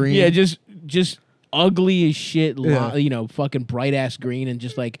 Boston green. Yeah, just ugly as shit. Yeah. Fucking bright ass green and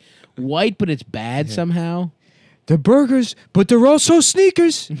just like white, but it's bad somehow. They're burgers, but they're also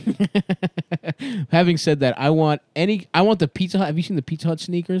sneakers. Having said that, I want the Pizza Hut. Have you seen the Pizza Hut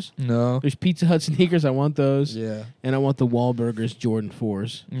sneakers? No. There's Pizza Hut sneakers. I want those. Yeah. And I want the Wahlburgers Jordan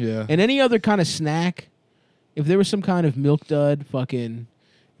 4s. Yeah. And any other kind of snack, if there was some kind of milk dud fucking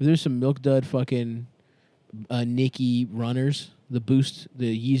Nike runners, the Boost,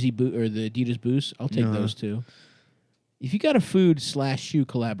 the Yeezy boot or the Adidas Boost, I'll take those two. If you got a food/shoe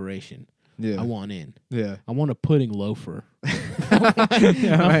collaboration, I want in. Yeah. I want a pudding loafer. Yeah,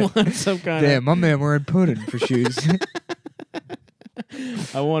 I right. want some kind Damn, my man wearing pudding for shoes.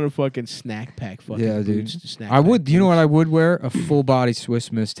 I want a fucking snack pack. Fucking Yeah, dude. boots, snack I would. pack You know what boots. I would wear? A full body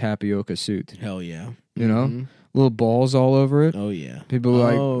Swiss Miss tapioca suit. Hell yeah. You know, Mhm. little balls all over it. Oh yeah. People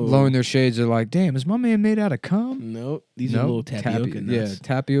like lowering their shades are like, "Damn, is my man made out of cum?" Nope. These are little tapioca nuts. Yeah,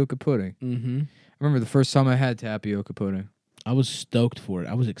 tapioca pudding. Mm-hmm. I remember the first time I had tapioca pudding. I was stoked for it.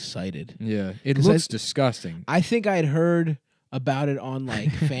 I was excited. Yeah, it 'Cause looks disgusting. I think I'd heard about it on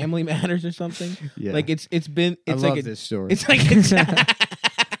like Family Matters or something. Yeah. Like it's been I it's love like this story. it's like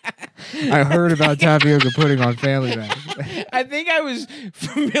I heard about tapioca pudding on Family Matters. I think I was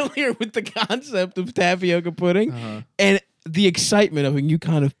familiar with the concept of tapioca pudding, Uh-huh. and the excitement of a new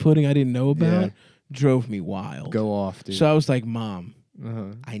kind of pudding I didn't know about Yeah. drove me wild. Go off, dude. So I was like, Mom,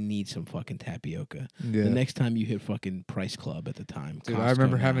 uh-huh. I need some fucking tapioca. Yeah. The next time you hit fucking Price Club at the time. Dude, I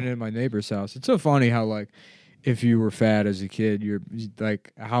remember having it in my neighbor's house. It's so funny how like if you were fat as a kid, you're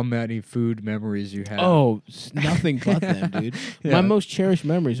like how many food memories you have. Oh, nothing but them, dude. Yeah. My most cherished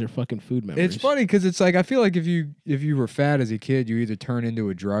memories are fucking food memories. It's funny because it's like I feel like if you were fat as a kid, you either turn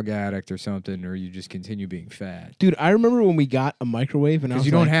into a drug addict or something, or you just continue being fat. Dude, I remember when we got a microwave and I Because was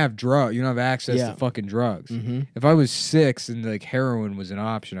you don't like, have you don't have access to fucking drugs. Mhm. If I was 6 and like heroin was an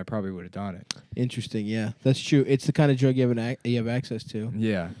option, I probably would have done it. Interesting, yeah. That's true. It's the kind of drug you have access to.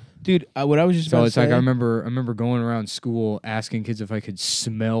 Yeah. Dude, what I was just So about it's to say. like I remember going around school asking kids if I could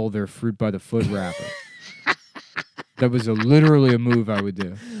smell their fruit by the foot wrapper. That was literally a move I would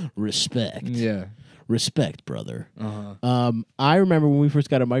do. Respect. Yeah. Respect, brother. Uh-huh. I remember when we first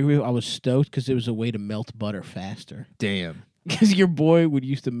got a microwave, I was stoked because it was a way to melt butter faster. Damn. Because your boy would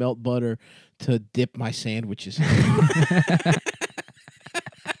used to melt butter to dip my sandwiches in.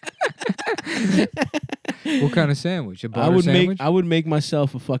 What kind of sandwich? A butter sandwich? I would make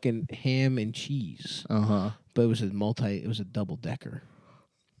myself a fucking ham and cheese, Uh-huh. but it was a double decker.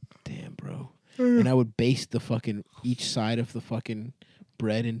 Damn, bro. And I would baste the fucking each side of the fucking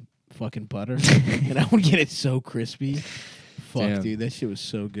bread in fucking butter, and I would get it so crispy. Fuck, Damn. dude, that shit was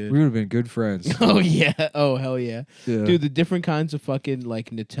so good. We would have been good friends. Oh yeah. Oh hell yeah. Yeah. Dude, the different kinds of fucking like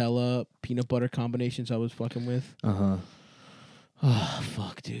Nutella peanut butter combinations I was fucking with. Uh-huh. Oh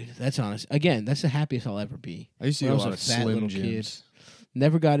fuck, dude. That's honest. Again, that's the happiest I'll ever be. I used to When eat I a was lot a of fat Slim little Jims.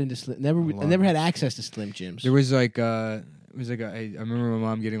 Never got into I lot. never had access to Slim Jims. There was like I remember my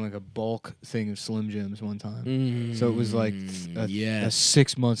mom getting like a bulk thing of Slim Jims one time. So it was like a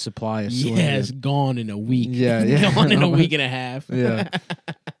 6-month supply of Slim Yes, Jims. gone in a week. Yeah, yeah. Gone in a week and a half. Yeah.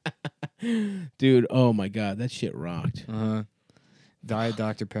 Dude, oh my god, that shit rocked. Uh-huh. Diet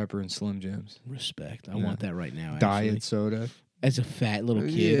Dr. Pepper and Slim Jims. Respect. I Yeah. want that right now. Diet Actually. soda. As a fat little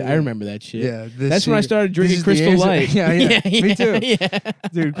kid, Yeah. I remember that shit. Yeah. That's when I started drinking this is the Crystal answer. Light. Yeah. Me too. Yeah.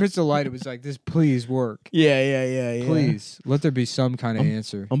 Dude, Crystal Light, it was like, this please work. Yeah. Please. Let there be some kind of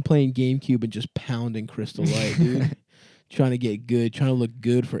answer. I'm playing GameCube and just pounding Crystal Light, dude. Trying to get good, trying to look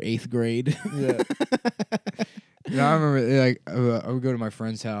good for 8th grade. Yeah. I remember like I would go to my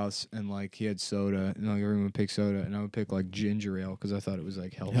friend's house and like he had soda and like everyone would pick soda and I would pick like ginger ale because I thought it was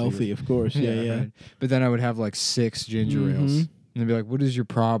like healthy. Healthy, of course. Yeah. Right. But then I would have like 6 ginger ales and they'd be like, "What is your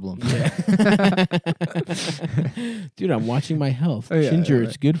problem?" Yeah. Dude, I'm watching my health. Oh, yeah, Ginger, right.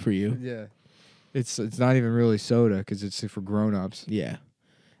 it's good for you. Yeah. It's not even really soda because it's for grown-ups. Yeah.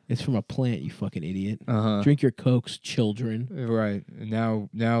 It's from a plant, you fucking idiot. Uh-huh. Drink your Cokes, children. Right. And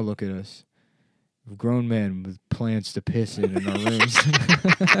now look at us. Grown men with plants to piss in our rooms.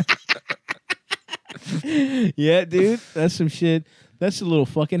 Yeah, dude. That's some shit. That's a little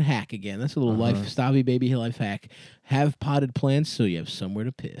fucking hack again. That's a little Uh-huh. Stabby baby life hack. Have potted plants so you have somewhere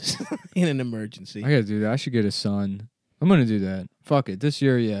to piss in an emergency. I gotta do that. I should get a son. I'm gonna do that. Fuck it. This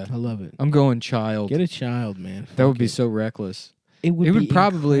year, yeah. I love it. I'm going child. Get a child, man. That would Fuck be it. so reckless. It would it would be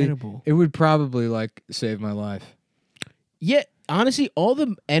probably incredible. it would probably like save my life. Yeah, honestly, all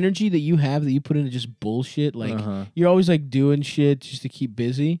the energy that you have that you put into just bullshit, like Uh-huh. you're always like doing shit just to keep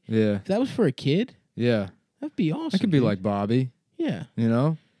busy. Yeah. If that was for a kid, Yeah. that'd be awesome. I could be dude. like Bobby, yeah, you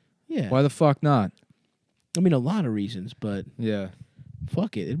know? yeah. Why the fuck not? I mean, a lot of reasons, but Yeah.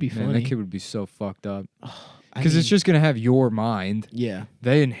 fuck it, it'd be Man, funny. that kid would be so fucked up. I Because it's mean, just going to have your mind. yeah.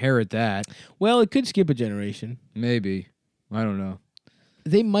 They inherit that. Well, it could skip a generation. Maybe. I don't know.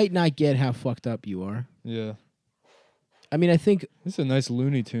 They might not get how fucked up you are. Yeah. I mean, I think. This is a nice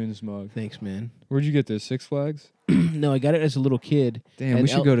Looney Tunes mug. Thanks, man. Where'd you get this? Six Flags? No, I got it as a little kid. Damn, And we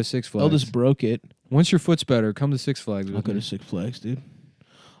should go to Six Flags. Eldest broke it. Once your foot's better, come to Six Flags. I'll with go me. to Six Flags, dude.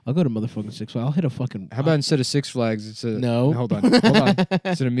 I'll go to motherfucking Six Flags. I'll hit a fucking. How about instead of Six Flags, it's a... No. Hold on.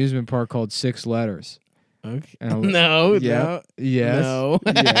 It's an amusement park called Six Letters. Okay. And I'll- No, Yeah. no. Yes. No.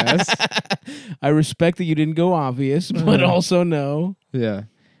 Yes. I respect that you didn't go obvious, but also no. Yeah.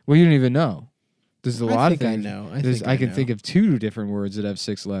 Well, you didn't even know. There's a lot of think I things. know. I can think of 2 different words that have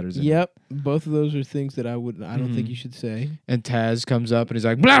 6 letters in it. Yep, both of those are things that I don't think you should say. And Taz comes up and he's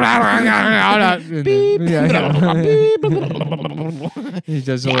like, blah, blah, blah, blah, blah, blah. Beep. Yeah. He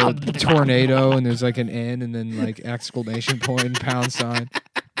does a little tornado and there's like an N and then like exclamation point and pound sign.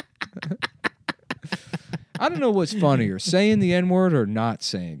 I don't know what's funnier, saying the N-word or not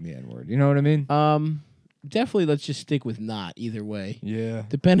saying the N-word. You know what I mean? definitely let's just stick with not either way, Yeah.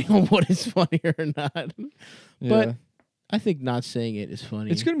 depending on what is funnier or not. Yeah. But I think not saying it is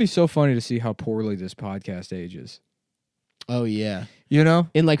funny. It's going to be so funny to see how poorly this podcast ages. Oh yeah, You know?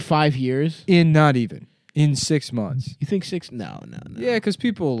 in like 5 years. Not even. In 6 months. You think 6? No. Yeah, because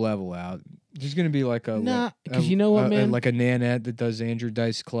people will level out. There's going to be like a... Nah, because you know what, man? like a Nanette that does Andrew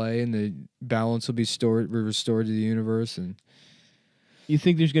Dice Clay, and the balance will be restored to the universe. And You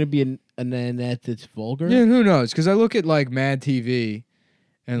think there's going to be a Nanette that's vulgar? yeah, who knows? Because I look at like Mad TV,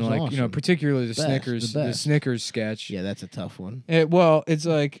 and It's like awesome. particularly the Best, Snickers, the the best. Snickers sketch. Yeah, that's a tough one. Well, it's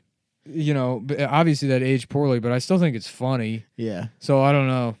like, obviously that aged poorly, but I still think it's funny. Yeah. So I don't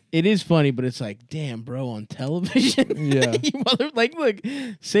know. It is funny, but it's like, damn, bro, on television? Yeah. You look,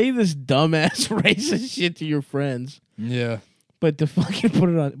 say this dumbass racist shit to your friends, Yeah. but to fucking put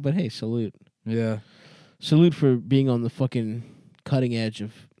it on. But hey, salute. Yeah. Salute for being on the fucking cutting edge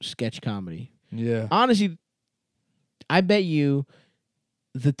of sketch comedy. Yeah. Honestly, I bet you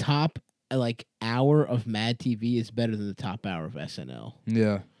the top hour of Mad TV is better than the top hour of SNL.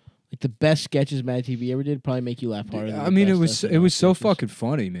 Yeah. Like the best sketches Mad TV ever did probably make you laugh harder. Than I the mean, it best was SNL so sketches. fucking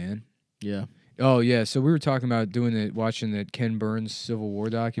funny, man. Yeah. Oh yeah. So we were talking about watching that Ken Burns Civil War Oh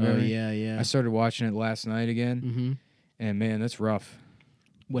documentary. yeah. I started watching it last night again, Mm-hmm. and man, that's rough.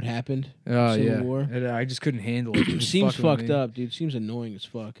 What happened? Oh Civil yeah. War? I just couldn't handle it. It was Seems fucking with fucked me. up, dude. Seems annoying as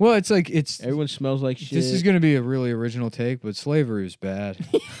fuck. Well, it's like Everyone smells like shit. This is going to be a really original take, but slavery was bad.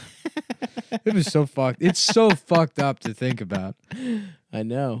 It was so fucked. It's so fucked up to think about. I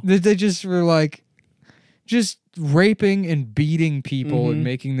know. They just were like, just raping and beating people and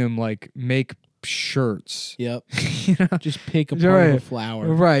making them like make shirts. Yep. You know? Just pick a You're part of right. a flower.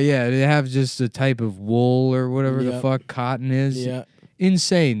 Right, yeah. They have just a type of wool or whatever the Yep. fuck cotton is. Yeah.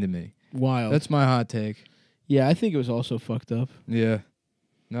 Insane to me. Wild. That's my hot take. Yeah, I think it was also fucked up. Yeah.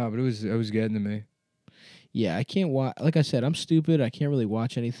 No, but it was getting to me. Yeah, I can't watch. Like I said, I'm stupid. I can't really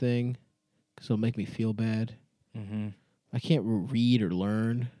watch anything because it'll make me feel bad. Mm-hmm. I can't read or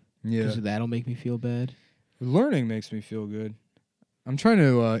learn Yeah. because that'll make me feel bad. Learning makes me feel good. I'm trying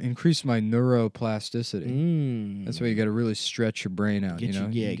to increase my neuroplasticity. That's why you got to really stretch your brain out. Get you know,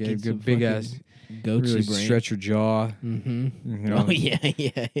 get You some big fucking ass, goatsy really brain. stretch your jaw. Mm-hmm. You know. Oh yeah.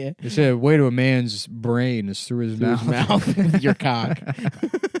 They say a way to a man's brain is through his Through mouth. his mouth with your cock.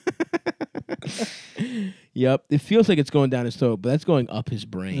 Yep, it feels like it's going down his throat, but that's going up his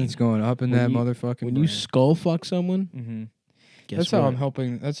brain. It's going up in When that you- motherfucking. When brain. you skull fuck someone, Mm-hmm. guess That's what? how I'm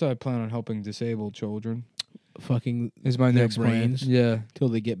helping. That's how I plan on helping disabled children. Fucking Is my their next plan. brains. Yeah. till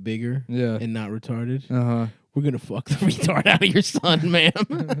they get bigger Yeah. and not retarded. Uh We're gonna fuck the retard out of your son, ma'am.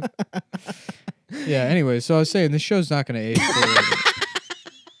 huh. Yeah. Anyway, so I was saying this show's not going to age forward.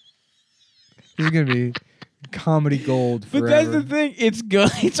 This is going to be comedy gold forever. But that's the thing. It's good.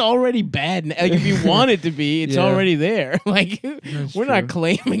 It's already bad. Like if you want it to be, it's Yeah. already there. Like That's we're not true.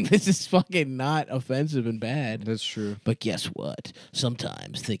 claiming this is fucking not offensive and bad. That's true. But guess what?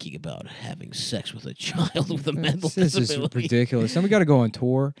 Sometimes thinking about having sex with a child with a mental This is disability. ridiculous. And we got to go on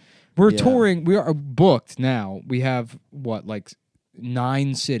tour. We're Yeah. touring. We are booked now. We have like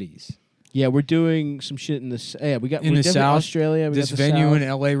 9 cities. Yeah, we're doing some shit in the we're In the definitely South, Australia. We This got the venue South. in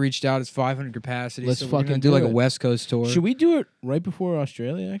LA reached out. It's 500 capacity. Let's so we're gonna fucking do do like it. a West Coast tour. Should we do it right before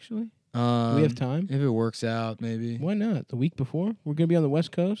Australia? Actually, do we have time? If it works out, maybe. Why not? The week before, we're gonna be on the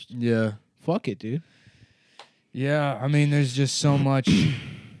West Coast. Yeah. Fuck it, dude. Yeah. I mean, there's just so much.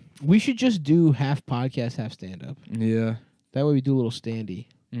 We should just do half podcast, half stand up. Yeah. That way we do a little standy.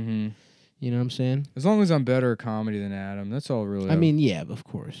 Mm-hmm. You know what I'm saying? As long as I'm better at comedy than Adam, that's all really. I mean, yeah, of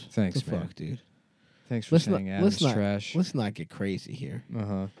course. Thanks, the man. fuck, dude. Thanks for saying Adam's trash. Let's not get crazy here.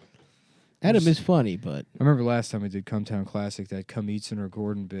 Uh-huh. Adam is funny, but I remember last time we did Cum Town Classic, that Cum Eatson or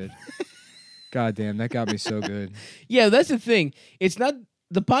Gordon bit. God damn, that got me so good. yeah, that's the thing. It's not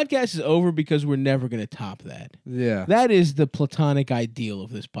the podcast is over because we're never gonna top that. Yeah. That is the platonic ideal of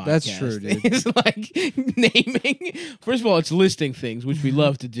this podcast. That's true, dude. It's like naming. First of all, it's listing things, which we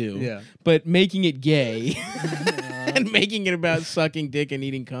love to do. Yeah. But making it gay and making it about sucking dick and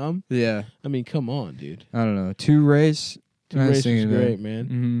eating cum. Yeah. I mean, come on, dude. I don't know. 2 Race. Two Race was great, man.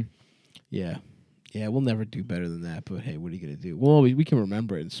 Mm-hmm. Yeah. Yeah, we'll never do better than that, but hey, what are you going to do? Well, we can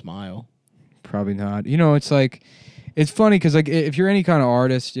remember it and smile. Probably not. You know, it's like, it's funny because like if you're any kind of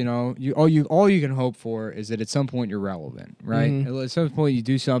artist, you know, all you can hope for is that at some point you're relevant, right? Mhm. At some point you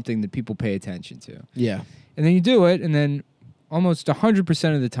do something that people pay attention to, Yeah. and then you do it, and then almost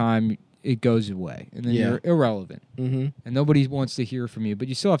 100% of the time it goes away, and then Yeah. you're irrelevant, Mm-hmm. and nobody wants to hear from you, but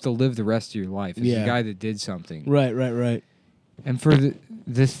you still have to live the rest of your life as Yeah. the guy that did something, Right. and for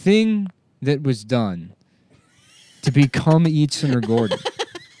the thing that was done to become Eatson or Gordon.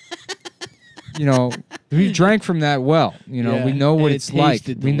 You know, we drank from that well. You know, Yeah, we know what and it it's like.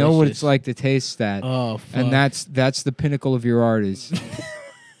 tasted We know what delicious. it's like to taste that. Oh, fuck. And that's the pinnacle of your art is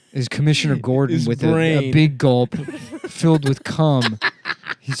Commissioner Gordon His with brain. a big gulp filled with cum.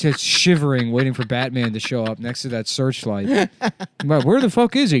 He's just shivering, waiting for Batman to show up next to that searchlight. But where the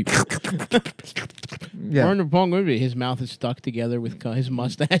fuck is he? Yeah. Where in the fuck would be? His mouth is stuck together with his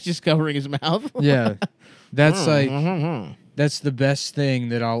mustache is covering his mouth. Yeah. That's like, that's the best thing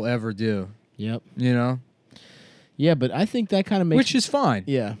that I'll ever do. Yep. You know? Yeah, but I think that kind of makes... Which is fine.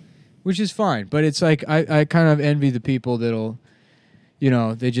 Yeah. Which is fine. But it's like, I kind of envy the people that'll, you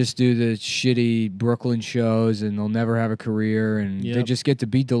know, they just do the shitty Brooklyn shows and they'll never have a career and they just get to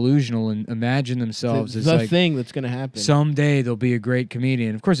be delusional and imagine themselves as the like thing that's going to happen. someday they'll be a great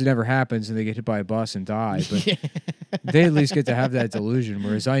comedian. Of course, it never happens and they get hit by a bus and die. But they at least get to have that delusion.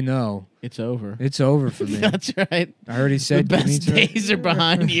 Whereas I know it's over. it's over for me. That's right. I already said the best days are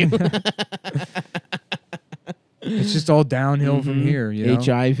behind you. It's just all downhill from here. You know?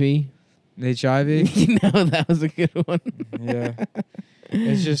 HIV. HIV. No, that was a good one. Yeah.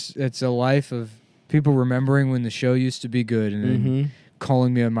 It's a life of people remembering when the show used to be good and then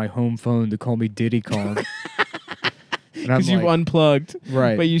calling me on my home phone to call me Diddy Kong. Because you've unplugged.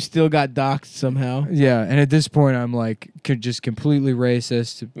 Right. But you still got doxxed somehow. Yeah, and at this point I'm like just completely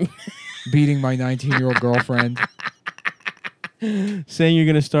racist, beating my 19-year-old girlfriend. Saying you're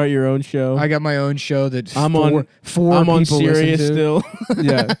going to start your own show. I got my own show that I'm four on people Sirius listen to. still.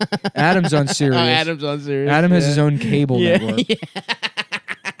 Yeah. Adam's on Sirius. Oh, Adam's on Sirius. Adam has his own cable network. Yeah.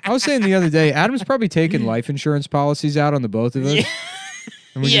 I was saying the other day, Adam's probably taken life insurance policies out on the both of us. Yeah.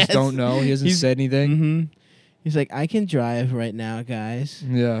 And we just don't know. He hasn't said anything. He's like, I can drive right now, guys.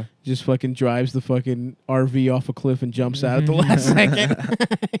 Yeah. Just fucking drives the fucking RV off a cliff and jumps out at the last second.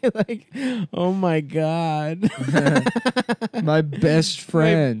 Like, oh my God. My best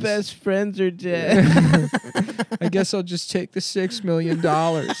friends. My best friends are dead. I guess I'll just take the $6 million.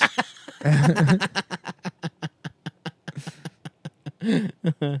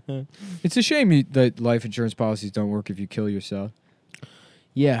 It's a shame that life insurance policies don't work if you kill yourself.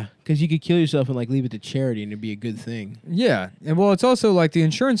 Yeah, because you could kill yourself and like leave it to charity and it'd be a good thing. Yeah, and well, it's also like the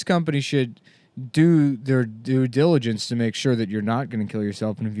insurance company should do their due diligence to make sure that you're not going to kill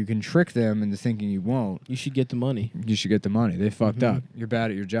yourself, and if you can trick them into thinking you won't, you should get the money. You should get the money. They fucked up. You're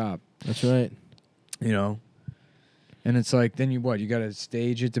bad at your job. That's right. You know, and it's like then you got to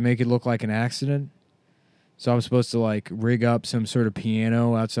stage it to make it look like an accident. So I'm supposed to like rig up some sort of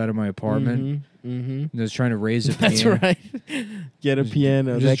piano outside of my apartment. Just trying to raise a piano. That's right. Get a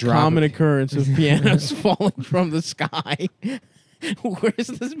piano. just That drop common it. occurrence of pianos falling from the sky. Where's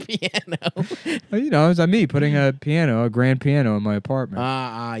this piano? Well, you know, it's like me putting a grand piano in my apartment.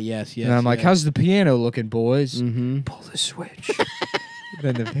 Yes. And I'm like, how's the piano looking, boys? Pull the switch.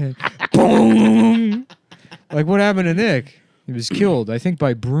 Then the pin. Boom! Like, what happened to Nick? He was killed, I think,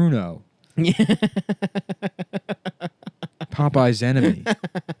 by Bruno. Popeye's enemy.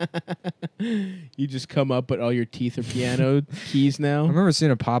 You just come up, but all your teeth are piano keys now. I remember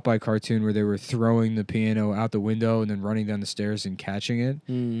seeing a Popeye cartoon where they were throwing the piano out the window and then running down the stairs and catching it.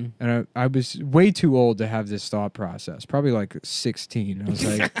 And I was way too old to have this thought process. Probably like 16. I was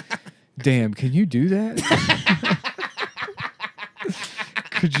like, damn, can you do that?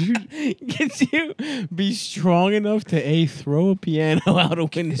 Could you be strong enough to throw a piano out a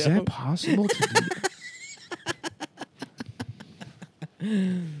window? Is that possible to do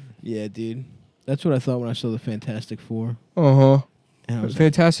that? Yeah, dude. That's what I thought when I saw the Fantastic Four. And I was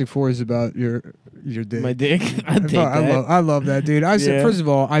Fantastic Four is about your dick. my dick. I love that, dude. I said, first of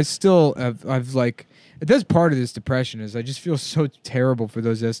all, I've like, that's part of this depression is I just feel so terrible for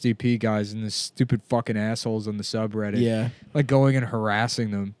those SDP guys and the stupid fucking assholes on the subreddit. Yeah. Like going and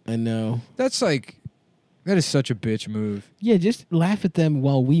harassing them. I know. That's like, that is such a bitch move. Yeah, just laugh at them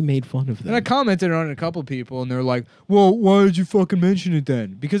while we made fun of them. And I commented on it a couple people, and they're like, well, why did you fucking mention it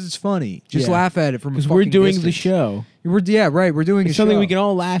then? Because it's funny. Just laugh at it from a fucking we're doing distance. the show. We're doing It's something we can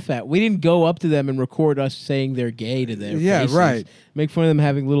all laugh at. We didn't go up to them and record us saying they're gay to their faces. Right. Make fun of them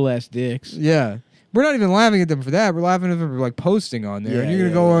having little ass dicks. Yeah. We're not even laughing at them for that. We're laughing at them for like posting on there. Yeah, and you're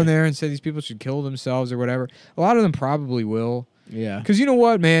going to go on there and say these people should kill themselves or whatever. A lot of them probably will. Yeah. Because you know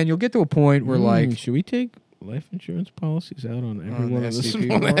what, man? You'll get to a point where like... Should we take life insurance policies out on everyone on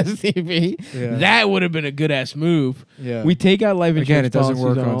SDP on STP? Yeah. That would have been a good ass move. Yeah. We take out life insurance Again, it doesn't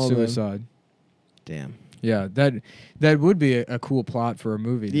policies work on all of them. suicide. Damn. Yeah, that would be a cool plot for a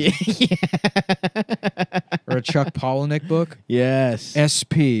movie. Yeah. Or a Chuck Palahniuk book. Yes.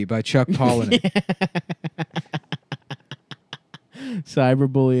 SP by Chuck Palahniuk.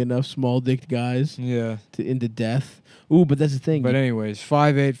 Cyberbully enough small-dicked guys Yeah. into death. Ooh, but that's the thing. But anyways,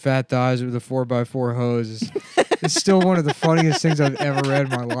 5'8" fat thighs with a 4x4 hose is still one of the funniest things I've ever read in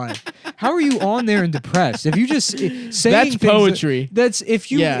my life. How are you on there and depressed? If you just saying that's poetry. That's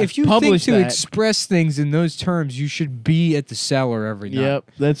if you think to that. express things in those terms, you should be at the cellar every night.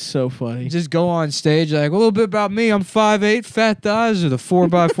 Yep, that's so funny. Just go on stage like a little bit about me. I'm 5'8", fat thighs with a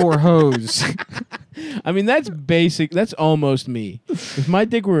 4x4 hose. I mean, that's basic. That's almost me. If my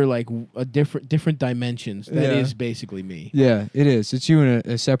dick were like a different dimensions, that is basically me. Yeah, it is. It's you in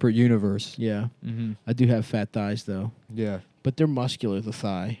a separate universe. Yeah. Mm-hmm. I do have fat thighs though. Yeah. But they're muscular, the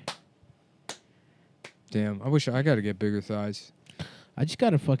thigh. Damn, I wish I got to get bigger thighs. I just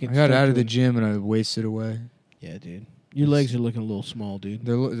gotta fucking. I got out of the gym and I wasted away. Yeah, dude. Your legs are looking a little small, dude.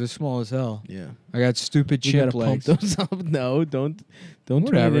 They're small as hell. Yeah. I got stupid You chimp gotta legs. pump those up. No, don't Whatever,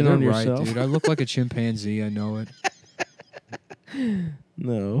 turn it in they're on right, yourself. dude. I look like a chimpanzee. I know it.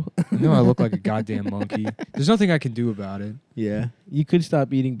 No. I know I look like a goddamn monkey. There's nothing I can do about it. Yeah. You could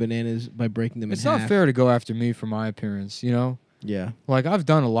stop eating bananas by breaking them It's in half. not fair to go after me for my appearance, you know? Yeah. Like, I've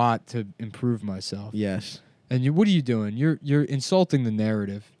done a lot to improve myself. Yes. And what are you doing? You're insulting the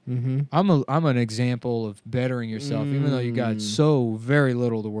narrative. Mm-hmm. I'm an example of bettering yourself, even though you got so very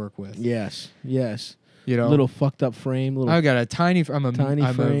little to work with. Yes. Yes. You know, Little fucked up frame. Little I got a tiny. I'm a tiny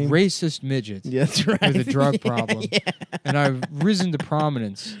frame. racist midget. Yeah, that's right. With a drug problem, Yeah. and I've risen to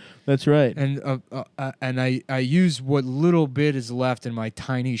prominence. That's right. And I use what little bit is left in my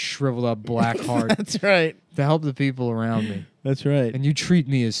tiny shriveled up black heart That's right. to help the people around me. That's right. And you treat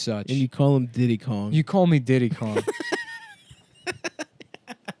me as such. And you call him Diddy Kong. You call me Diddy Kong.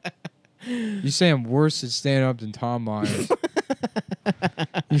 You say I'm worse at stand up than Tom Myers.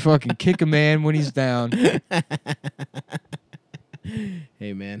 You fucking kick a man when he's down.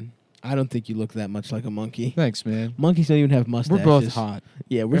 Hey, man. I don't think you look that much like a monkey. Thanks, man. Monkeys don't even have mustaches. We're both hot.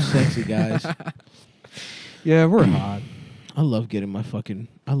 Yeah, we're sexy guys. Yeah, we're hot. I love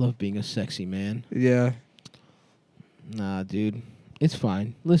I love being a sexy man. Yeah. Nah, dude. It's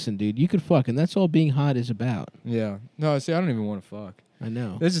fine. Listen, dude, you could fuck, and that's all being hot is about. Yeah. No, see, I don't even want to fuck. I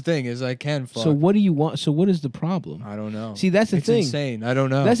know. That's the thing, is I can fuck. So what do you want? So what is the problem? I don't know. See, that's the it's thing. Insane. I don't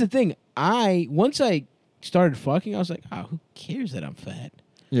know. That's the thing. Once I started fucking, I was like, oh, who cares that I'm fat?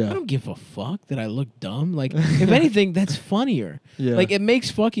 Yeah. I don't give a fuck that I look dumb. Like, if anything, that's funnier. Yeah. Like, it makes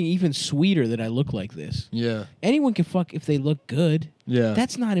fucking even sweeter that I look like this. Yeah. Anyone can fuck if they look good. Yeah.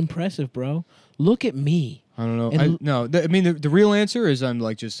 That's not impressive, bro. Look at me. I don't know. And I mean, the real answer is I'm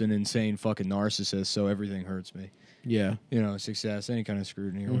like just an insane fucking narcissist, so everything hurts me. Yeah. You know, success, any kind of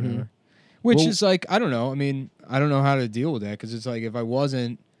scrutiny or Mhm. whatever. Which Well- is like, I don't know. I mean, I don't know how to deal with that, because it's like if I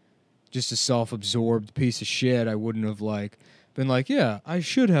wasn't just a self-absorbed piece of shit, I wouldn't have like been like, yeah, I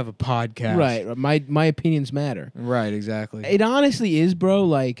should have a podcast. Right. My opinions matter. Right, exactly. It honestly is, bro.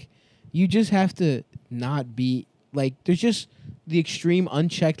 Like, you just have to not be like. There's just the extreme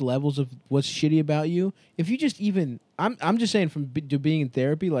unchecked levels of what's shitty about you. If you just even, I'm just saying from being in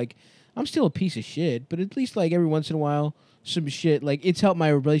therapy, like, I'm still a piece of shit, but at least like every once in a while, some shit like it's helped my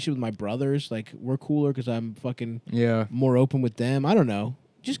relationship with my brothers. Like, we're cooler because I'm fucking more open with them. I don't know.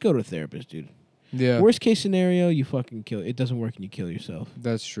 Just go to a therapist, dude. Yeah. Worst case scenario, you fucking kill. It doesn't work and you kill yourself.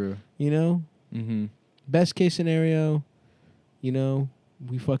 That's true. You know. Mm-hmm. Best case scenario, you know,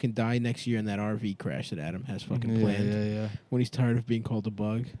 we fucking die next year in that RV crash that Adam has fucking planned. Yeah. When he's tired of being called a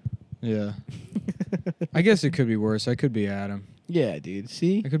bug. Yeah. I guess it could be worse. I could be Adam. Yeah, dude.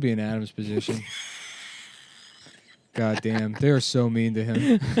 See? I could be in Adam's position. God damn. They are so mean to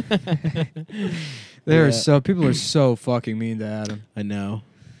him. People are so fucking mean to Adam. I know.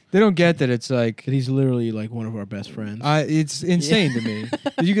 They don't get that it's like... He's literally like one of our best friends. It's insane to me.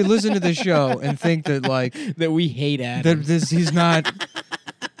 That you could listen to the show and think that like... that we hate Adam. He's not...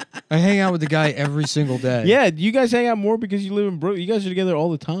 I hang out with the guy every single day. Yeah, you guys hang out more because you live in Brooklyn. You guys are together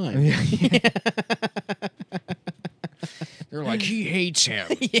all the time. Yeah. They're like, he hates him.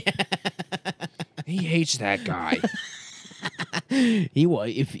 Yeah. He hates that guy.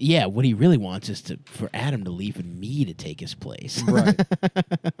 What he really wants is for Adam to leave and me to take his place. Right.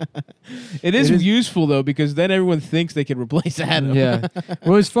 It is useful though, because then everyone thinks they can replace Adam. Yeah.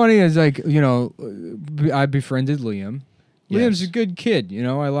 What's funny is like, you know, I befriended Liam. Yes. Liam's a good kid, you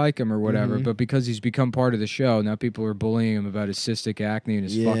know, I like him or whatever, but because he's become part of the show, now people are bullying him about his cystic acne and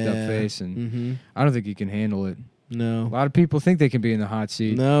his fucked up face, and I don't think he can handle it. No. A lot of people think they can be in the hot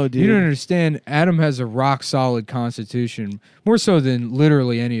seat. No, dude. You don't understand. Adam has a rock-solid constitution, more so than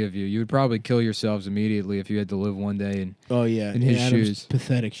literally any of you. You would probably kill yourselves immediately if you had to live one day in in his Adam's shoes.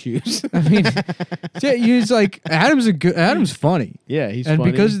 Pathetic shoes. I mean, he's like, Adam's funny. Yeah, he's and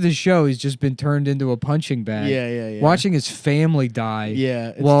funny. because of the show, he's just been turned into a punching bag. Yeah. Watching his family die. Yeah,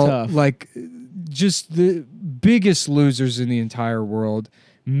 it's while, tough. like, just biggest losers in the entire world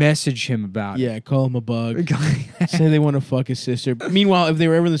message him about it. Yeah, call him a bug. Say they want to fuck his sister. Meanwhile, if they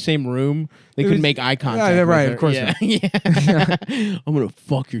were ever in the same room, they could make eye contact. Yeah, with right, her. of course. Yeah. Yeah. I'm gonna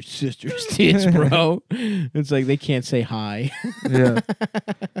fuck your sister's tits, bro. It's like they can't say hi. Yeah.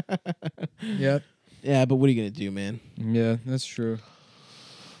 Yep. Yeah, but what are you gonna do, man? Yeah, that's true.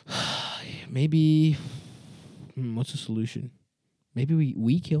 Maybe. What's the solution? Maybe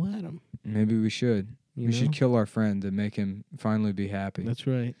we kill Adam. Maybe we should. We should kill our friend to make him finally be happy. That's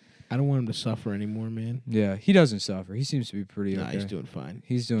right. I don't want him to suffer anymore, man. Yeah, he doesn't suffer. He seems to be pretty okay. He's doing fine.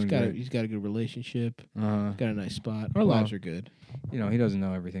 He's doing good. He's got a good relationship. Got a nice spot. Our Well, lives are good. You know, he doesn't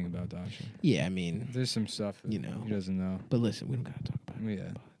know everything about Dasha. Yeah, I mean, There's some stuff that You know. he doesn't know. but listen, we don't gotta talk about it.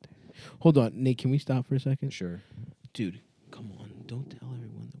 Yeah, Hold on, Nate. Can we stop for a second? sure. Dude, come on. Don't tell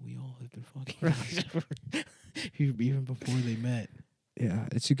everyone that we all have been fucking even before they met. Yeah,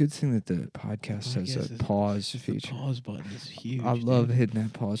 it's a good thing that the podcast has a pause The feature. pause button is huge. I love dude. hitting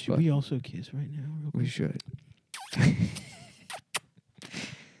that pause Should button. we also kiss right now? Real quick? We should.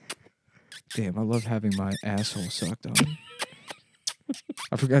 Damn, I love having my asshole sucked on.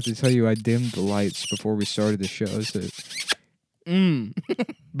 I forgot to tell you I dimmed the lights before we started the show, so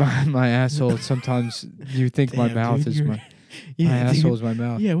my asshole, sometimes you think my Damn, mouth dude, is my asshole is my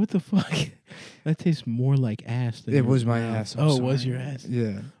mouth. Yeah, what the fuck? That tastes more like ass than It your was my mouth. ass. Oh, it was your ass?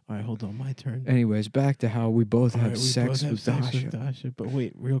 Yeah. All right, hold on. My turn. Anyways, back to how we both All have right, we sex both have with sex Dasha. with Dasha. But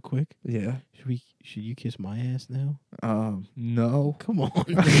wait, real quick. Yeah. Should you kiss my ass now? No. Come on.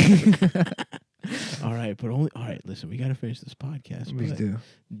 All right, but only. All right, listen. We got to finish this podcast. We but do.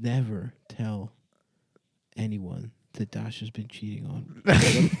 Never tell anyone that Dasha's been cheating on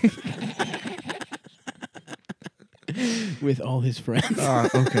with all his friends.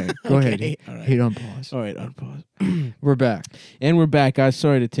 Okay. Go ahead. All right. Hit on pause. All right, unpause. We're back. And we're back, guys.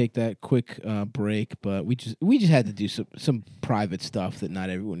 Sorry to take that quick break, but we just had to do some private stuff that not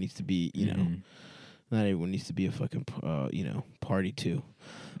everyone needs to be, not everyone needs to be a fucking party to.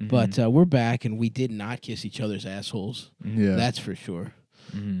 But we're back, and we did not kiss each other's assholes. Yeah. That's for sure.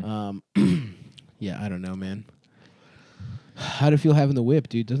 Yeah, I don't know, man. How'd it feel having the whip,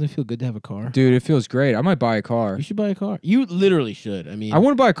 dude? Doesn't it feel good to have a car? Dude, it feels great. I might buy a car. You should buy a car. You literally should. I mean, I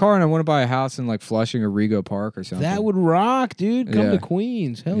want to buy a car and I want to buy a house in like Flushing or Rego Park or something. that would rock, dude. Come Yeah. to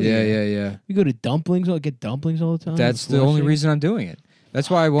Queens. Hell yeah. Yeah. We go to dumplings. I'll get dumplings all the time. That's the only reason I'm doing it. That's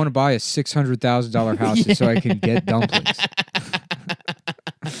why I want to buy a $600,000 house is so I can get dumplings.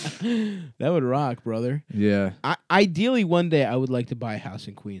 That would rock, brother. Yeah. Ideally, one day I would like to buy a house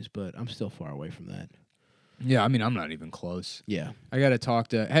in Queens, but I'm still far away from that. Yeah, I mean, I'm not even close. Yeah. I got to talk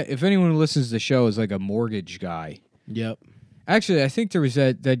to... If anyone who listens to the show is like a mortgage guy. Yep. Actually, I think there was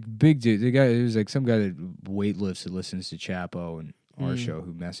that big dude. The guy, it was like some guy that weightlifts that listens to Chapo and our show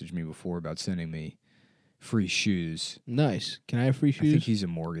who messaged me before about sending me free shoes. Nice. Can I have free shoes? I think he's a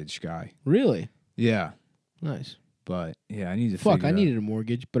mortgage guy. Really? Yeah. Nice. But, yeah, I need to Fuck, figure I out. needed a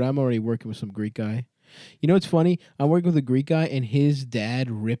mortgage, but I'm already working with some Greek guy. You know what's funny? I'm working with a Greek guy, and his dad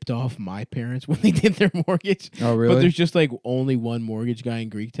ripped off my parents when they did their mortgage. Oh, really? But there's just like only one mortgage guy in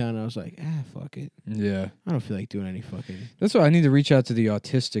Greektown, and I was like, fuck it. Yeah. I don't feel like doing any fucking... That's why I need to reach out to the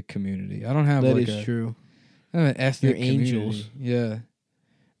autistic community. I don't have That like is true. I have an ethnic You're angels. community.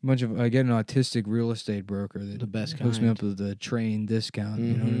 Yeah. I get an autistic real estate broker that The best hooks me kind. up with a train discount.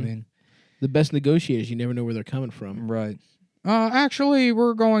 You know what I mean? The best negotiators, you never know where they're coming from. Right. Actually,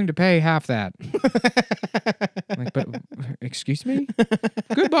 we're going to pay half that. Like, but excuse me?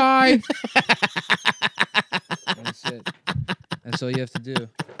 Goodbye. That's it. That's all you have to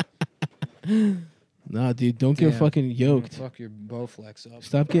do. Nah, dude, don't get Damn. fucking yoked. Fuck your Bowflex up.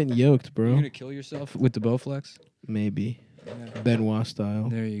 Stop getting yoked, bro. You're gonna kill yourself with the Bowflex? Maybe. Benoit style.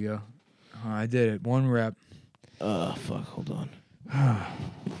 There you go. Oh, I did it. 1 rep. Fuck, hold on.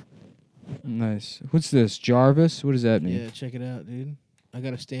 Nice. What's this? Jarvis? What does that mean? Yeah, check it out, dude. I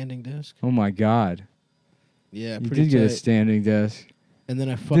got a standing desk. Oh my God. Yeah, You pretty did get a tight. standing desk. And then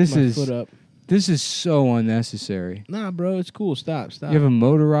I fucked my foot up. This is so unnecessary. Nah, bro, it's cool. Stop. You have a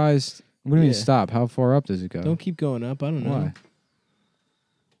motorized... What do you mean Yeah. stop? How far up does it go? Don't keep going up. I don't know. Why?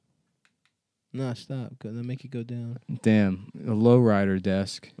 Nah, stop. Then make it go down. Damn. A lowrider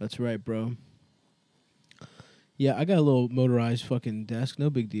desk. That's right, bro. Yeah, I got a little motorized fucking desk. No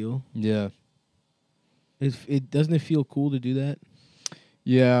big deal. Yeah. It doesn't it feel cool to do that?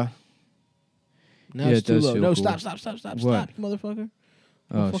 Yeah. Now Yeah, it's it too does low. feel No, cool. stop, What? you motherfucker.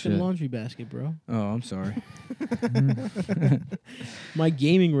 Oh, fucking shit. laundry basket, bro. Oh, I'm sorry. My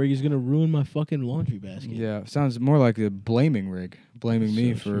gaming rig is gonna ruin my fucking laundry basket. Yeah. Sounds more like a blaming rig. Blaming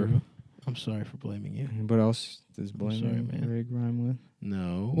me So for... true. I'm sorry for blaming you. What else does I'm blaming sorry, man. rig rhyme with?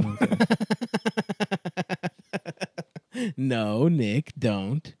 No. Okay. No, Nick,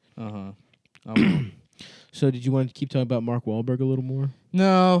 don't. So did you want to keep talking about Mark Wahlberg a little more?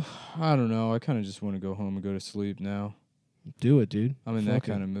 No, I don't know. I kind of just want to go home and go to sleep now. Do it, dude. I'm in that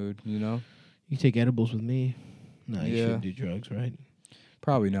kind of mood, you know? You can take edibles with me. No, you Yeah. shouldn't do drugs, right?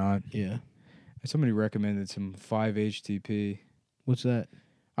 Probably not. Yeah. Somebody recommended some 5-HTP. What's that?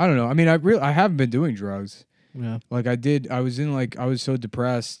 I don't know. I mean, I haven't been doing drugs. Yeah. Like I was so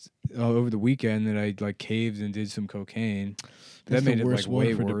depressed over the weekend that I like caved and did some cocaine. That's that made the it worst like one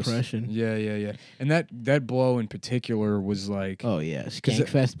way for worse. depression. Yeah. And that blow in particular was like, Oh yeah,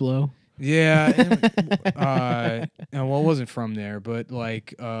 Skankfest blow. yeah. And well, it wasn't from there, but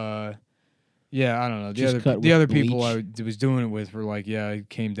like, yeah, I don't know. The other people I was doing it with were like, yeah, I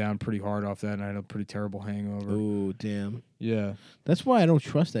came down pretty hard off that, and I had a pretty terrible hangover. Oh damn. Yeah. That's why I don't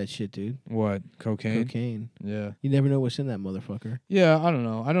trust that shit, dude. What? Cocaine? Cocaine. Yeah. You never know what's in that motherfucker. Yeah, I don't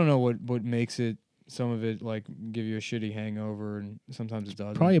know. I don't know what makes it. Some of it like give you a shitty hangover, and sometimes it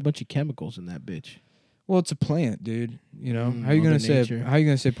doesn't. Probably a bunch of chemicals in that bitch. Well, it's a plant, dude. You know how you gonna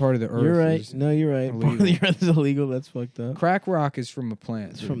say part of the earth? You're right. Is No, you're right. illegal. Part of the earth is illegal. That's fucked up. Crack rock is from a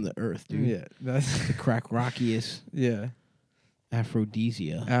plant. It's dude. from the earth, dude. Yeah, that's The crack rockiest yeah.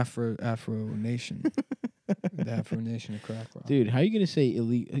 aphrodisia. Afro Nation, the Afro Nation of crack rock. Dude, how are you gonna say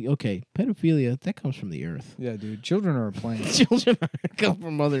illegal? Okay, pedophilia that comes from the earth. Yeah, dude. Children are a plant. Children come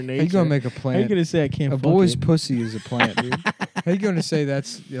from Mother Nature. How you gonna make a How you plant? gonna say I can't? A fuck boy's it? pussy is a plant, dude. How you gonna say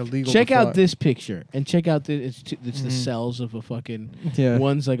that's illegal? Check to out fuck? this picture and check out it's the cells of a fucking. Yeah.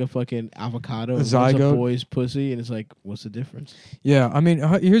 One's like a fucking avocado. And one's zygote. a boy's pussy, and it's like, what's the difference? Yeah, I mean,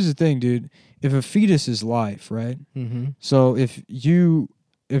 here's the thing, dude. If a fetus is life, right? Mm-hmm. So if you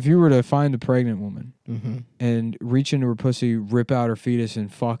were to find a pregnant woman Mm-hmm. and reach into her pussy, rip out her fetus,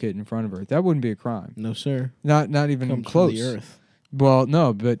 and fuck it in front of her, that wouldn't be a crime. No, sir. Not even Comes close. from the earth. Well,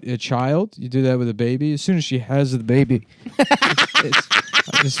 no, but a child, you do that with a baby. As soon as she has the baby, I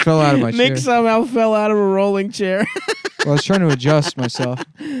just fell out of my Nick chair. somehow fell out of a rolling chair. Well, I was trying to adjust myself.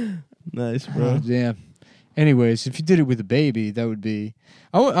 Nice, Oh, bro. damn. Anyways, if you did it with a baby, that would be...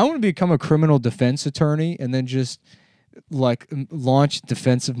 I want to become a criminal defense attorney and then just like launch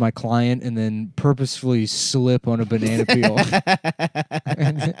defense of my client and then purposefully slip on a banana peel.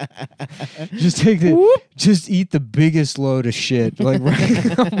 Just eat the biggest load of shit. Like,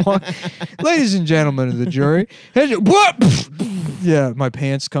 ladies and gentlemen of the jury, yeah, my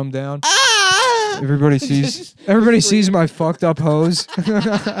pants come down. Everybody sees my fucked up hose.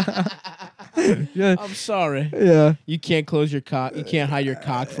 Yeah. I'm sorry. Yeah. You can't close your cock. You can't hide your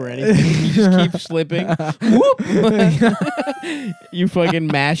cock for anything. You just keep slipping. Whoop! You fucking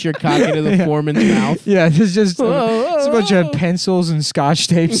mash your cock into the foreman's mouth. Yeah, there's just a bunch of pencils and scotch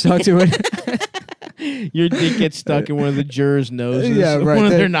tape stuck to it. Your dick gets stuck in one of the jurors' noses. Yeah, right. One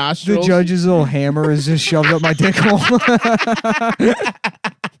of their nostrils. The judge's little hammer is just shoved up my dick hole.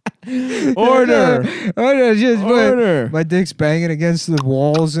 Order. Order. My dick's banging against the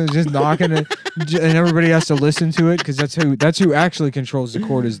walls and just knocking it, and everybody has to listen to it because that's who actually controls the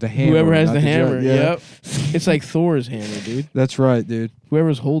court is the hammer. Whoever has not the hammer. judge. Yeah. Yep. It's like Thor's hammer, dude. That's right, dude.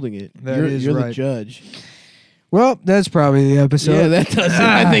 Whoever's holding it. You're right. the judge. Well, that's probably the episode. Yeah, that does it.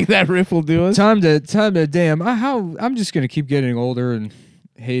 I think that riff will do us. Time to damn. I'm just gonna keep getting older and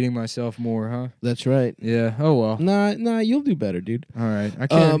hating myself more, huh? That's right. Yeah. Oh well. Nah, you'll do better, dude. All right. I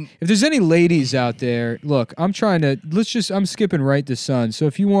can't. If there's any ladies out there, look, I'm skipping right to Sun. So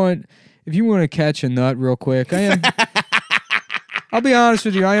if you want to catch a nut real quick, I'll be honest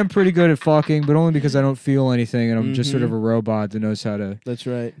with you, I am pretty good at fucking, but only because I don't feel anything and I'm just sort of a robot that knows how to. That's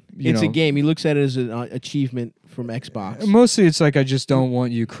right. You It's know. a game. He looks at it as an achievement from Xbox. Mostly it's like I just don't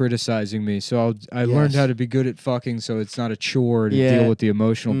want you criticizing me. So I learned Yes. how to be good at fucking so it's not a chore to Yeah. deal with the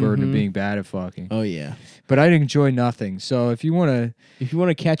emotional burden of Mhm. being bad at fucking. Oh yeah. But I'd enjoy nothing. So if you want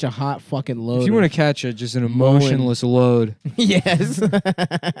to catch a hot fucking load. to catch just an emotionless load. Yes.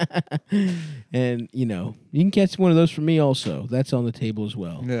 And you can catch one of those from me also. That's on the table as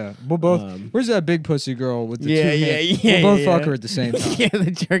well. Yeah. We'll both where's that big pussy girl with the two hands? Yeah. We'll both fuck her at the same time. Yeah,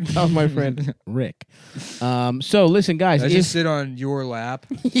 the jerked off my friend Rick. So listen, guys. I just sit on your lap.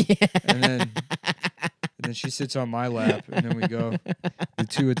 Yeah. And then she sits on my lap, and then we go the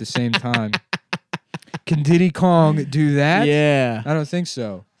two at the same time. Can Diddy Kong do that? Yeah. I don't think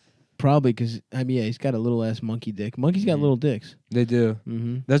so. Probably because he's got a little ass monkey dick. Monkeys got little dicks. They do.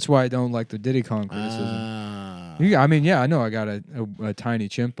 Mm-hmm. That's why I don't like the Diddy Kong criticism. I know I got a tiny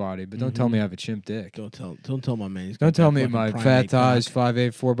chimp body, but don't tell me I have a chimp dick. Don't tell my man. Don't tell me my fat thighs,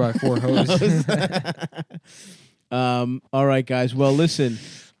 5'8", 4x4 hose. All right, guys. Well, listen.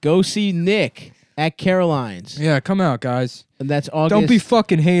 Go see Nick at Caroline's. Yeah, come out, guys. And that's August. Don't be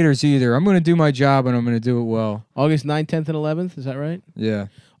fucking haters either. I'm going to do my job and I'm going to do it well. August 9th, 10th, and 11th. Is that right? Yeah.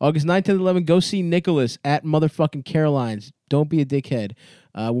 August 9th, 10th, 11th. Go see Nicholas at motherfucking Caroline's. Don't be a dickhead.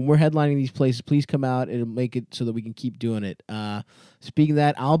 When we're headlining these places, please come out. It'll make it so that we can keep doing it. Speaking of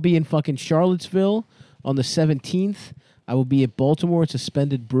that, I'll be in fucking Charlottesville on the 17th. I will be at Baltimore at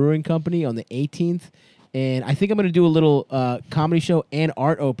Suspended Brewing Company on the 18th. And I think I'm going to do a little comedy show and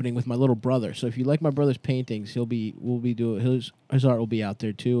art opening with my little brother. So if you like my brother's paintings, we'll be doing his art will be out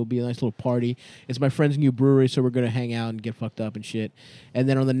there too. It'll be a nice little party. It's my friend's new brewery, so we're going to hang out and get fucked up and shit. And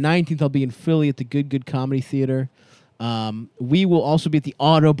then on the 19th, I'll be in Philly at the Good Comedy Theater. We will also be at the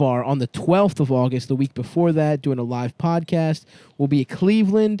Auto Bar on the 12th of August, the week before that, doing a live podcast. We'll be at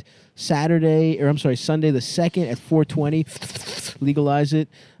Cleveland Sunday the 2nd at 420. Legalize it.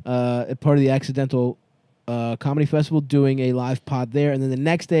 Part of the Accidental Comedy Festival, doing a live pod there. And then the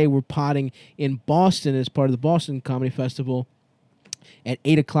next day, we're podding in Boston as part of the Boston Comedy Festival at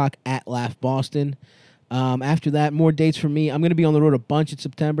 8 o'clock at Laugh Boston. After that, more dates for me. I'm going to be on the road a bunch in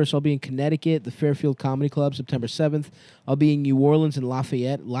September, so I'll be in Connecticut, the Fairfield Comedy Club, September 7th. I'll be in New Orleans and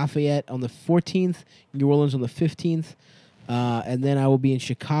Lafayette on the 14th, New Orleans on the 15th. And then I will be in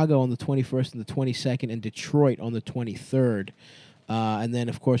Chicago on the 21st and the 22nd, and Detroit on the 23rd. And then,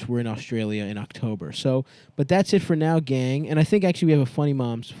 of course, we're in Australia in October. So, but that's it for now, gang. And I think actually we have a Funny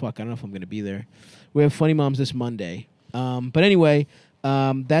Moms. Fuck, I don't know if I'm going to be there. We have Funny Moms this Monday. But anyway,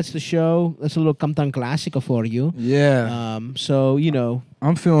 that's the show. That's a little Cum Town Classico for you. Yeah. So, you know.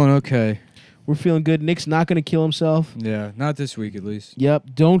 I'm feeling okay. We're feeling good. Nick's not going to kill himself. Yeah, not this week at least.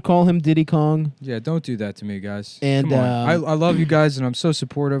 Yep. Don't call him Diddy Kong. Yeah, don't do that to me, guys. And come on. I love you guys, and I'm so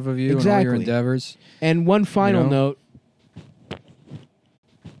supportive of you and all your endeavors. And one final note.